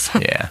 Oh, yes.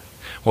 Yeah.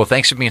 Well,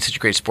 thanks for being such a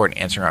great sport and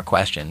answering our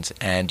questions.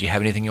 And do you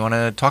have anything you want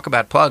to talk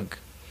about? Plug.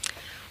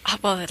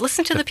 Well,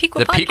 listen to the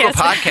Pequa podcast. The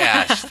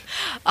Pequa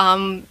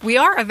podcast. We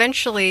are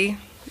eventually,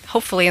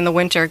 hopefully in the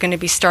winter, going to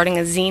be starting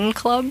a zine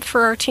club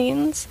for our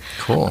teens.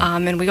 Cool.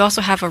 And we also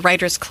have a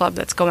writers club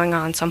that's going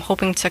on. So I'm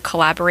hoping to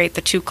collaborate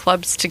the two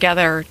clubs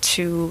together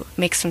to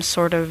make some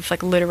sort of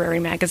like literary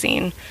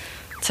magazine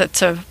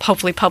to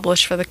hopefully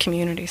publish for the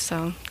community.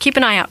 So keep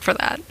an eye out for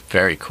that.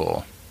 Very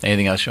cool.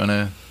 Anything else you want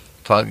to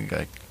plug?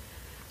 Like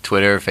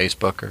Twitter,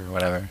 Facebook, or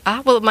whatever?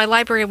 Well, my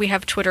library, we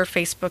have Twitter,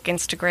 Facebook,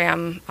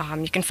 Instagram.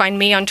 You can find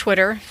me on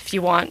Twitter if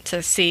you want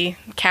to see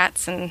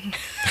cats and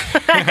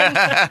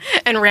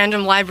and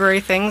random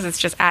library things. It's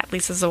just at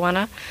Lisa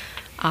Zuena.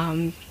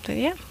 But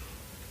yeah.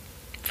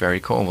 Very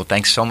cool. Well,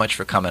 thanks so much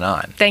for coming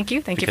on. Thank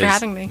you. Thank you for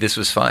having me. This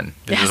was fun.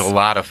 This was a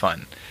lot of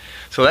fun.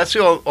 So that's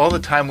all the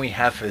time we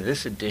have for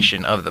this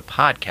edition of the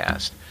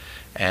podcast.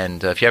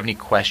 And if you have any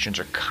questions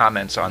or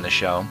comments on the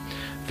show,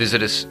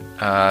 visit us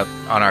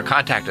on our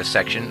Contact Us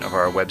section of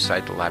our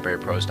website,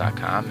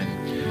 thelibrarypros.com,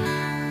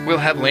 and we'll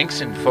have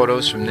links and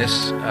photos from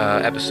this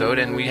episode,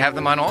 and we have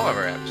them on all of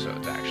our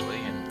episodes, actually.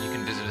 And you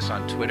can visit us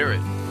on Twitter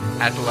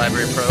at The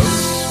Library Pros,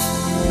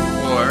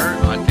 or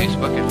on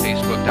Facebook at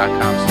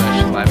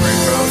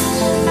facebook.com/thelibrarypros.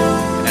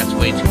 And that's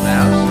way too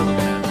loud, so we're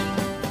going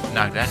to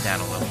knock that down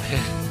a little bit.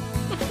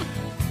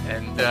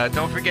 And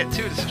don't forget,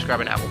 too, to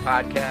subscribe on Apple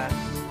Podcasts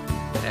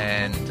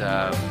and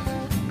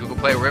Google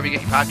Play, wherever you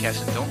get your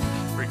podcasts. And don't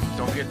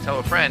don't forget to tell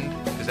a friend,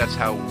 because that's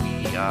how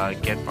we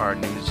get our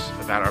news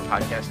about our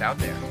podcast out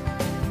there.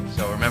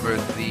 So remember,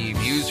 the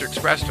views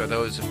expressed are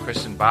those of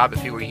Chris and Bob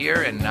if he were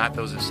here, and not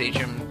those of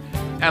Sachem,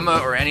 Emma,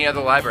 or any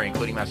other library,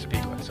 including Master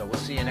Pequa. So we'll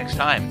see you next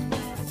time.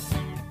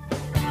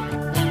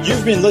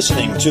 You've been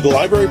listening to the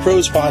Library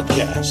Pros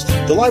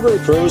Podcast. The Library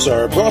Pros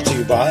are brought to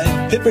you by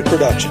Pippin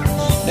Productions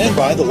and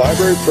by the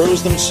Library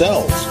Pros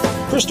themselves,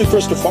 Krista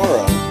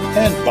Cristofaro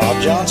and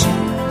Bob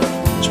Johnson.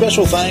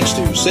 Special thanks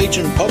to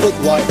Sachem Public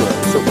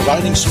Library for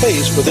providing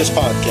space for this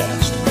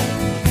podcast.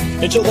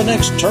 Until the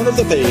next turn of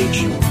the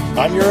page,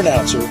 I'm your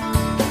announcer,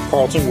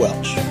 Carlton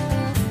Welch.